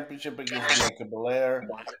Women's Championship against Bianca Belair.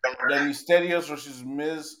 Then Mysterios versus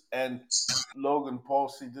Miz and Logan Paul.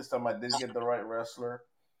 See, this time I did get the right wrestler.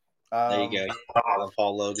 There you go.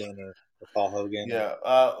 Paul Logan or Paul Hogan. Yeah.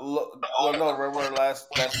 No, remember last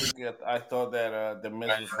week I thought that the Miz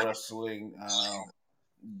was wrestling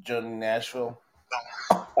Johnny Nashville.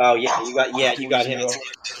 Oh yeah, you got him.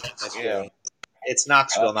 That's right. It's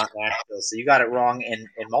Knoxville, not Nashville. So you got it wrong in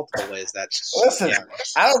multiple ways. Listen,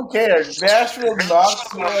 I don't care. Nashville,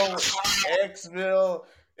 Knoxville, Exville.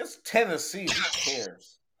 It's Tennessee. Who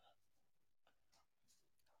cares?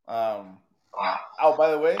 Oh, by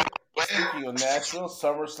the way, speaking of Nashville,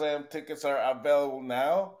 SummerSlam tickets are available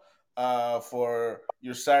now for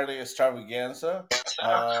your Saturday extravaganza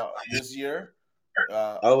this year.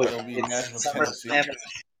 It'll be in Nashville, Tennessee.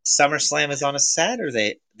 SummerSlam is on a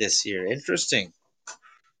Saturday this year. Interesting.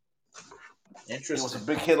 It was a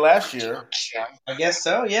big hit last year. I guess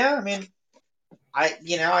so. Yeah. I mean,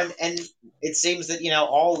 and it seems that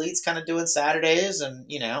All Elite's kind of doing Saturdays,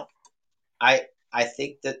 and I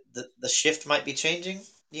think that the shift might be changing.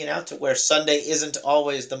 To where Sunday isn't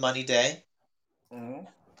always the money day. Mm-hmm.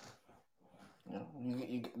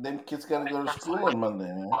 Then kids got to go to school on Monday,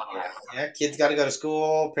 man. Yeah, kids got to go to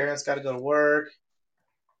school. Parents got to go to work.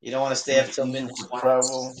 You don't want to stay up till midnight.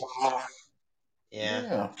 Travel.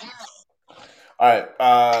 Yeah. All right.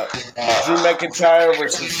 Drew McIntyre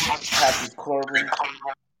versus Happy Corbin.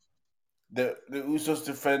 The Usos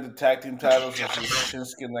defend the tag team titles versus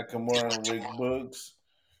Shinsuke Nakamura and Rick Boogs.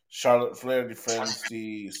 Charlotte Flair defends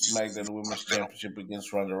the SmackDown Women's Championship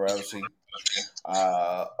against Ronda Rousey.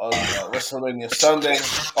 On WrestleMania Sunday.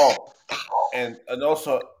 Oh, and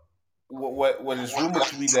also what is rumored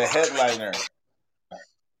to be the headliner,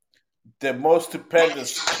 the most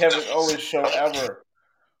stupendous Kevin Owens show ever.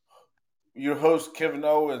 Your host Kevin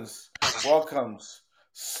Owens welcomes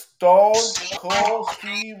Stone Cold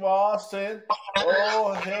Steve Austin.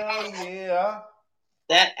 Oh hell yeah!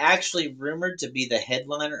 That actually rumored to be the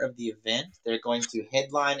headliner of the event. They're going to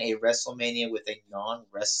headline a WrestleMania with a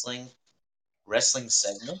non-wrestling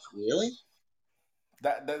segment. Really?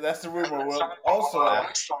 That's the rumor. Well, also Wow.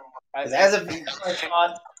 Because I as of now, think. I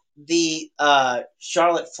thought the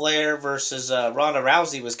Charlotte Flair versus Ronda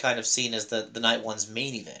Rousey was kind of seen as the night one's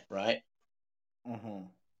main event, right? Mm-hmm.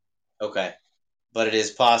 Okay, but it is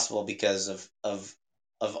possible because of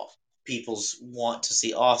people's want to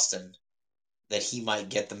see Austin that he might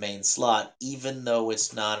get the main slot, even though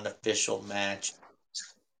it's not an official match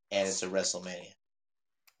and it's a WrestleMania.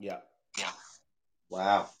 Yeah.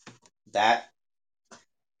 Wow, that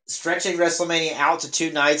stretching WrestleMania out to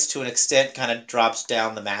 2 nights to an extent kind of drops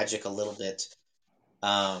down the magic a little bit.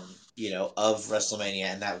 Of WrestleMania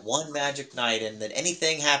and that one magic night, and that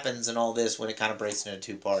anything happens and all this when it kind of breaks into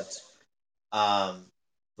 2 parts.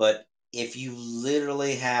 But if you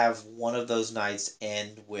literally have one of those nights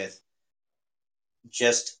end with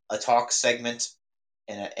just a talk segment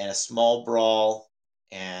and a small brawl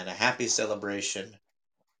and a happy celebration,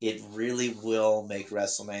 it really will make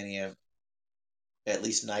WrestleMania, at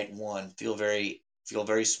least night one, feel very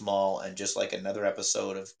small and just like another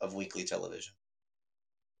episode of weekly television.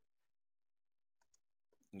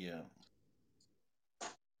 Yeah.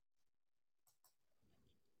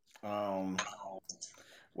 Um.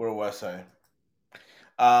 What do I say?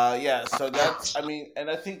 Yeah. So that's. I mean, and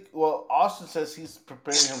I think. Well, Austin says he's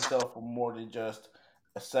preparing himself for more than just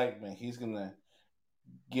a segment. He's gonna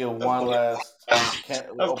give Of one course, last can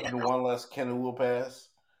of open the one last can of wheel pass,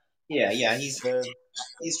 yeah, as he yeah. said.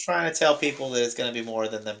 He's trying to tell people that it's going to be more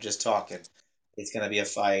than them just talking. It's going to be a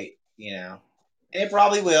fight, and it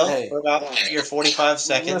probably will Hey, for about 30 or 45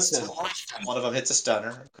 seconds till listen. one of them hits a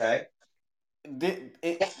stunner. Okay,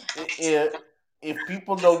 If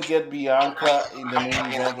people don't get Bianca in the main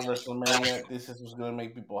event of WrestleMania, this is what's gonna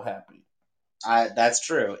make people happy. that's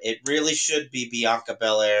true. It really should be Bianca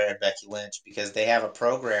Belair and Becky Lynch because they have a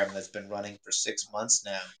program that's been running for 6 months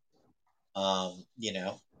now.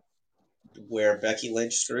 Where Becky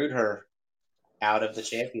Lynch screwed her out of the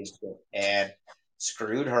championship and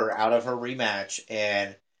screwed her out of her rematch,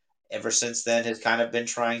 and ever since then has kind of been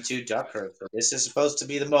trying to duck her. So this is supposed to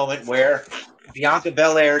be the moment where Bianca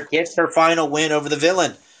Belair gets her final win over the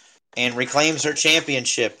villain and reclaims her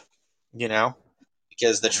championship. You know,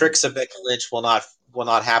 because the Hmm. tricks of Becky Lynch will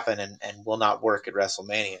not happen and will not work at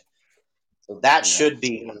WrestleMania. So that Yeah. should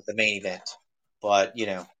be the main event. But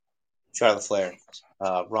Charlotte Flair,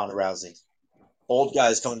 Ronda Rousey, old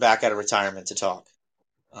guys coming back out of retirement to talk.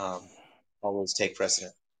 Um, always take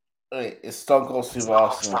precedent. Hey, it's Stone Cold Steve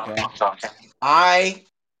Austin. Okay. I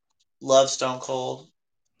love Stone Cold.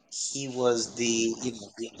 He was the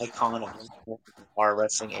icon of our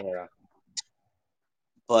wrestling era.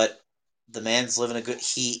 But the man's living a good.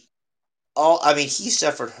 He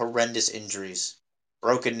suffered horrendous injuries,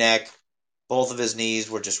 broken neck. Both of his knees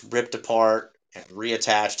were just ripped apart and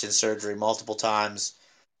reattached in surgery multiple times.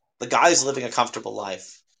 The guy's living a comfortable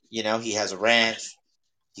life. He has a ranch.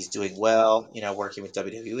 He's doing well, working with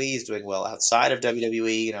WWE. He's doing well outside of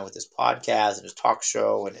WWE, with his podcast and his talk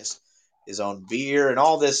show and his own beer and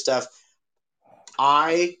all this stuff.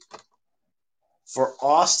 I, for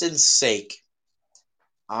Austin's sake,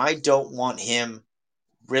 I don't want him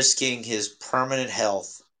risking his permanent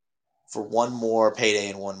health for one more payday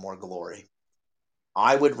and one more glory.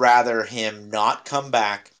 I would rather him not come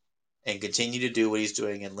back and continue to do what he's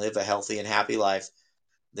doing and live a healthy and happy life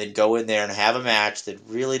than go in there and have a match that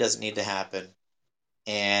really doesn't need to happen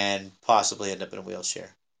and possibly end up in a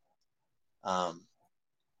wheelchair. Um,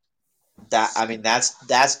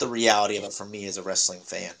 that's the reality of it for me as a wrestling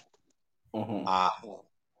fan. Hmm. Uh,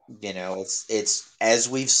 it's as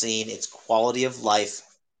we've seen, it's quality of life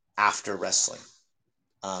after wrestling.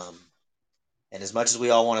 Um, and as much as we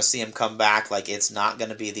all want to see him come back, like it's not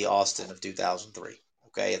going to be the Austin of 2003.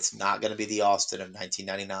 Okay, it's not going to be the Austin of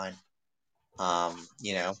 1999. Um,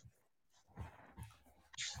 you know,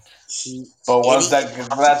 he But once any that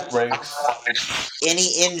glass breaks,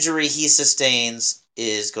 any injury he sustains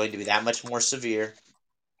is going to be that much more severe.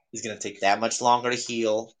 He's going to take that much longer to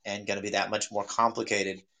heal and going to be that much more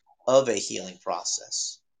complicated of a healing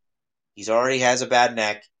process. He's already has a bad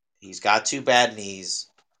neck. He's got 2 bad knees.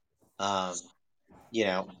 Um,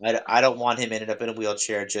 I don't want him ended up in a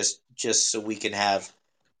wheelchair just so we can have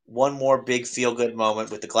one more big feel good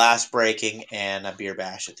moment with the glass breaking and a beer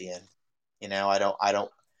bash at the end. I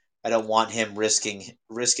don't want him risking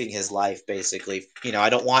his life basically. I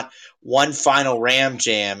don't want one final ram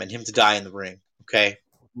jam and him to die in the ring. Okay,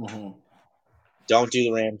 hmm don't do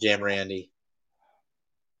the ram jam, Randy.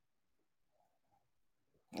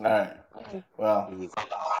 All right. Well,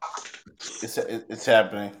 it's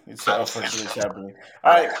happening. It's officially it's happening.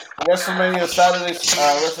 All right. WrestleMania Saturday.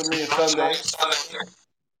 WrestleMania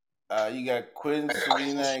Sunday. You got Quinn,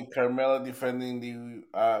 Selena, and Carmella defending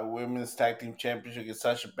the women's tag team championship against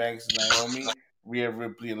Sasha Banks and Naomi, Rhea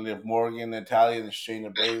Ripley and Liv Morgan, Natalia and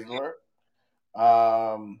Shayna Baszler.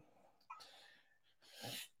 Um,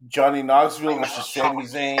 Johnny Knoxville versus Sami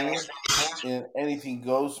Zayn in Anything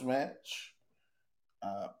Goes match.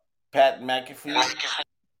 Uh, Pat McAfee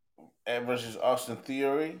versus Austin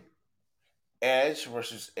Theory. Edge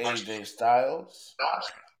versus AJ Styles.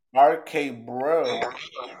 RK Bro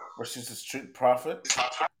versus the Street Profits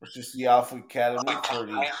versus the Alpha Academy for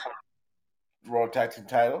the Raw Tag Team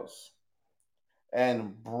titles.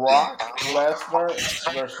 And Brock Lesnar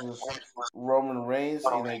versus Roman Reigns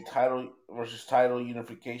in a title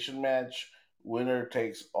unification match. Winner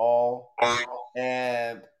takes all.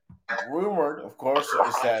 And rumored, of course,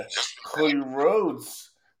 is that Cody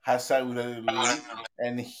Rhodes has signed with WWE,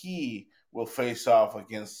 and he will face off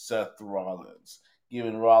against Seth Rollins,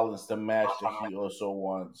 giving Rollins the match that he also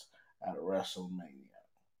wants at WrestleMania.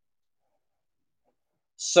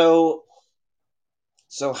 So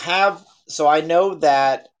so I know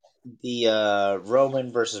that the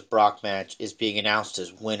Roman versus Brock match is being announced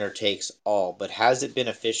as winner takes all, but has it been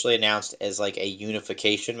officially announced as like a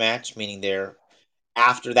unification match, meaning there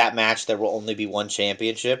after that match there will only be one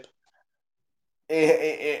championship?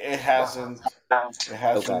 It hasn't. It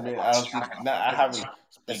hasn't Okay. been. I don't think. Not, I haven't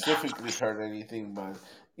specifically heard anything, but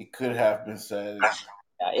it could have been said.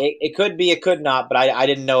 It could be, it could not, but I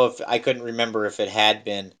didn't know if I couldn't remember if it had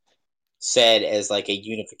been said as like a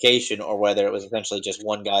unification or whether it was essentially just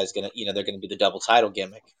one guy's gonna, they're gonna do the double title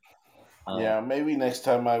gimmick. Um, Yeah, maybe next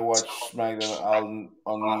time I watch SmackDown, I'll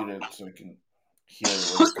unmute it so I can hear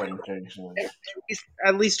what the conversation is.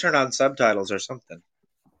 at least turn on subtitles or something.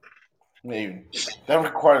 Maybe that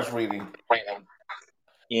requires reading.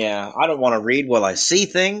 Yeah, I don't want to read while I see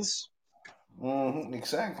things.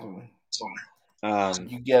 Exactly. Um,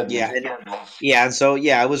 You get yeah, me. yeah, and so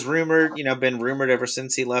yeah, it was rumored, been rumored ever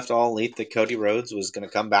since he left All Elite that Cody Rhodes was going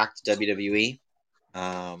to come back to WWE.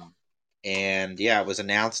 And yeah, it was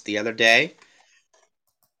announced the other day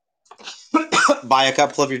by a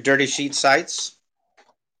couple of your dirty sheet sites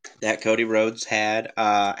that Cody Rhodes had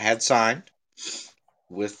signed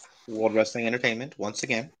with World Wrestling Entertainment once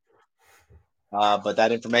again. But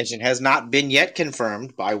that information has not been yet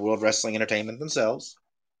confirmed by World Wrestling Entertainment themselves.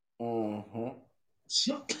 Mm-hmm.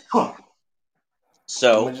 It may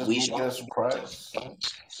So just we make should. it a surprise.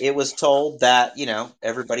 It was told that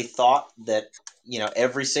everybody thought that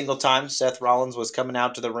every single time Seth Rollins was coming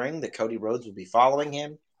out to the ring, that Cody Rhodes would be following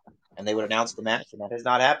him, and they would announce the match, and that has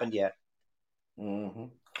not happened yet. hmm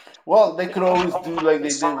Well, they could always do like they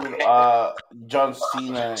did with John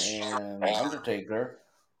Cena and Undertaker.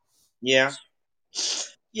 Yeah,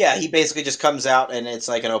 yeah. He basically just comes out, and it's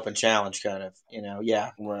like an open challenge, kind of.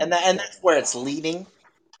 Yeah, Right. and that's where it's leading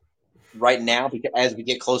right now, because as we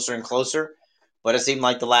get closer and closer. But it seemed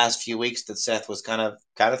like the last few weeks that Seth was kind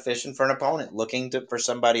of fishing for an opponent, looking for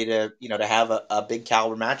somebody to have a big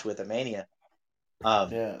caliber match with at Mania.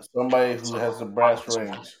 Um, Yeah. Somebody who has the brass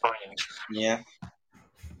rings. yeah,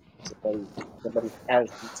 somebody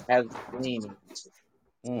has dream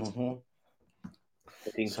hmm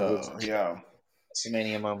looking for his So yeah,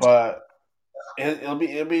 WrestleMania moment. but it'll be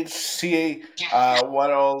to see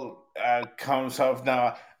what all comes up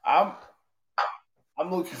now. I'm I'm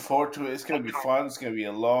looking forward to it. It's gonna be fun. It's gonna be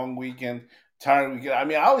a long weekend, tiring weekend. I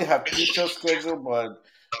mean, I only have two shows scheduled, but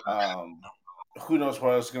um, who knows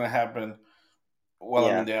what else is gonna happen while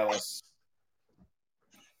I'm in Yeah, Dallas.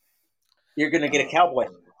 you're gonna get a Uh, cowboy.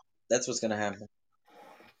 That's what's gonna happen.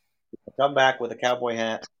 Come back with a cowboy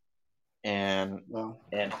hat and well,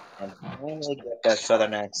 and finally get that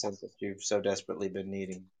southern accent that you've so desperately been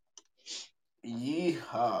needing.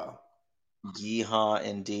 yeehaw! Yeehaw,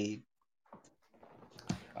 indeed.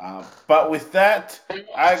 But with that,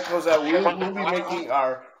 I goes that we'll be making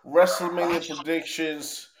our WrestleMania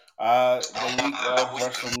predictions the week of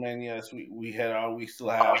WrestleMania. As we head on, we still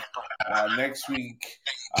have next week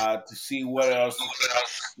to see what else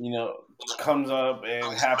you know comes up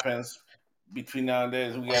and happens between now and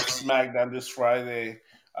then. We got SmackDown this Friday.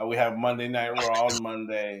 We have Monday Night Raw on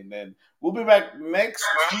Monday, and then we'll be back next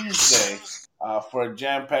Tuesday for a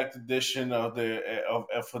jam-packed edition of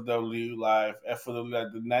FOW Live. FOW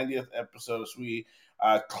Live, the 90th episode, as we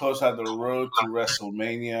close out the road to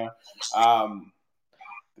WrestleMania. Um,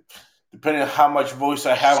 Depending on how much voice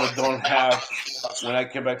I have or don't have when I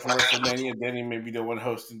get back from WrestleMania, Danny may be the one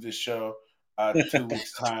hosting this show 2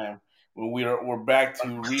 weeks time when we're back to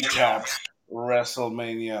recap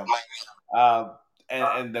WrestleMania, uh,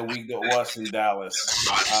 and the week that was in Dallas.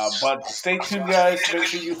 But stay tuned, guys. Make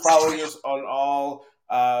sure you follow us on all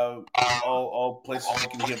places you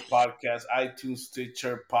can hear podcasts: iTunes,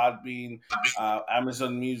 Stitcher, Podbean,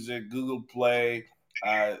 Amazon Music, Google Play,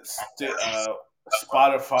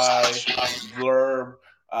 Spotify, Blurb.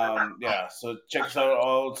 Yeah, so check us out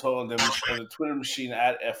also on the Twitter machine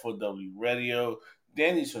at FOW Radio.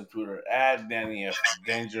 Danny's on Twitter at Danny F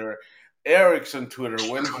Danger. Eric's on Twitter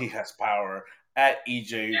when he has power at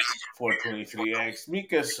EJ423X.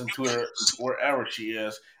 Mika's on Twitter wherever she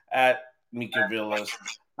is at Mika Villas.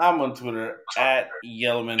 I'm on Twitter at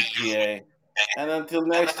YellowmanPA. And until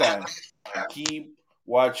next time, keep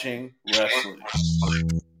watching wrestling.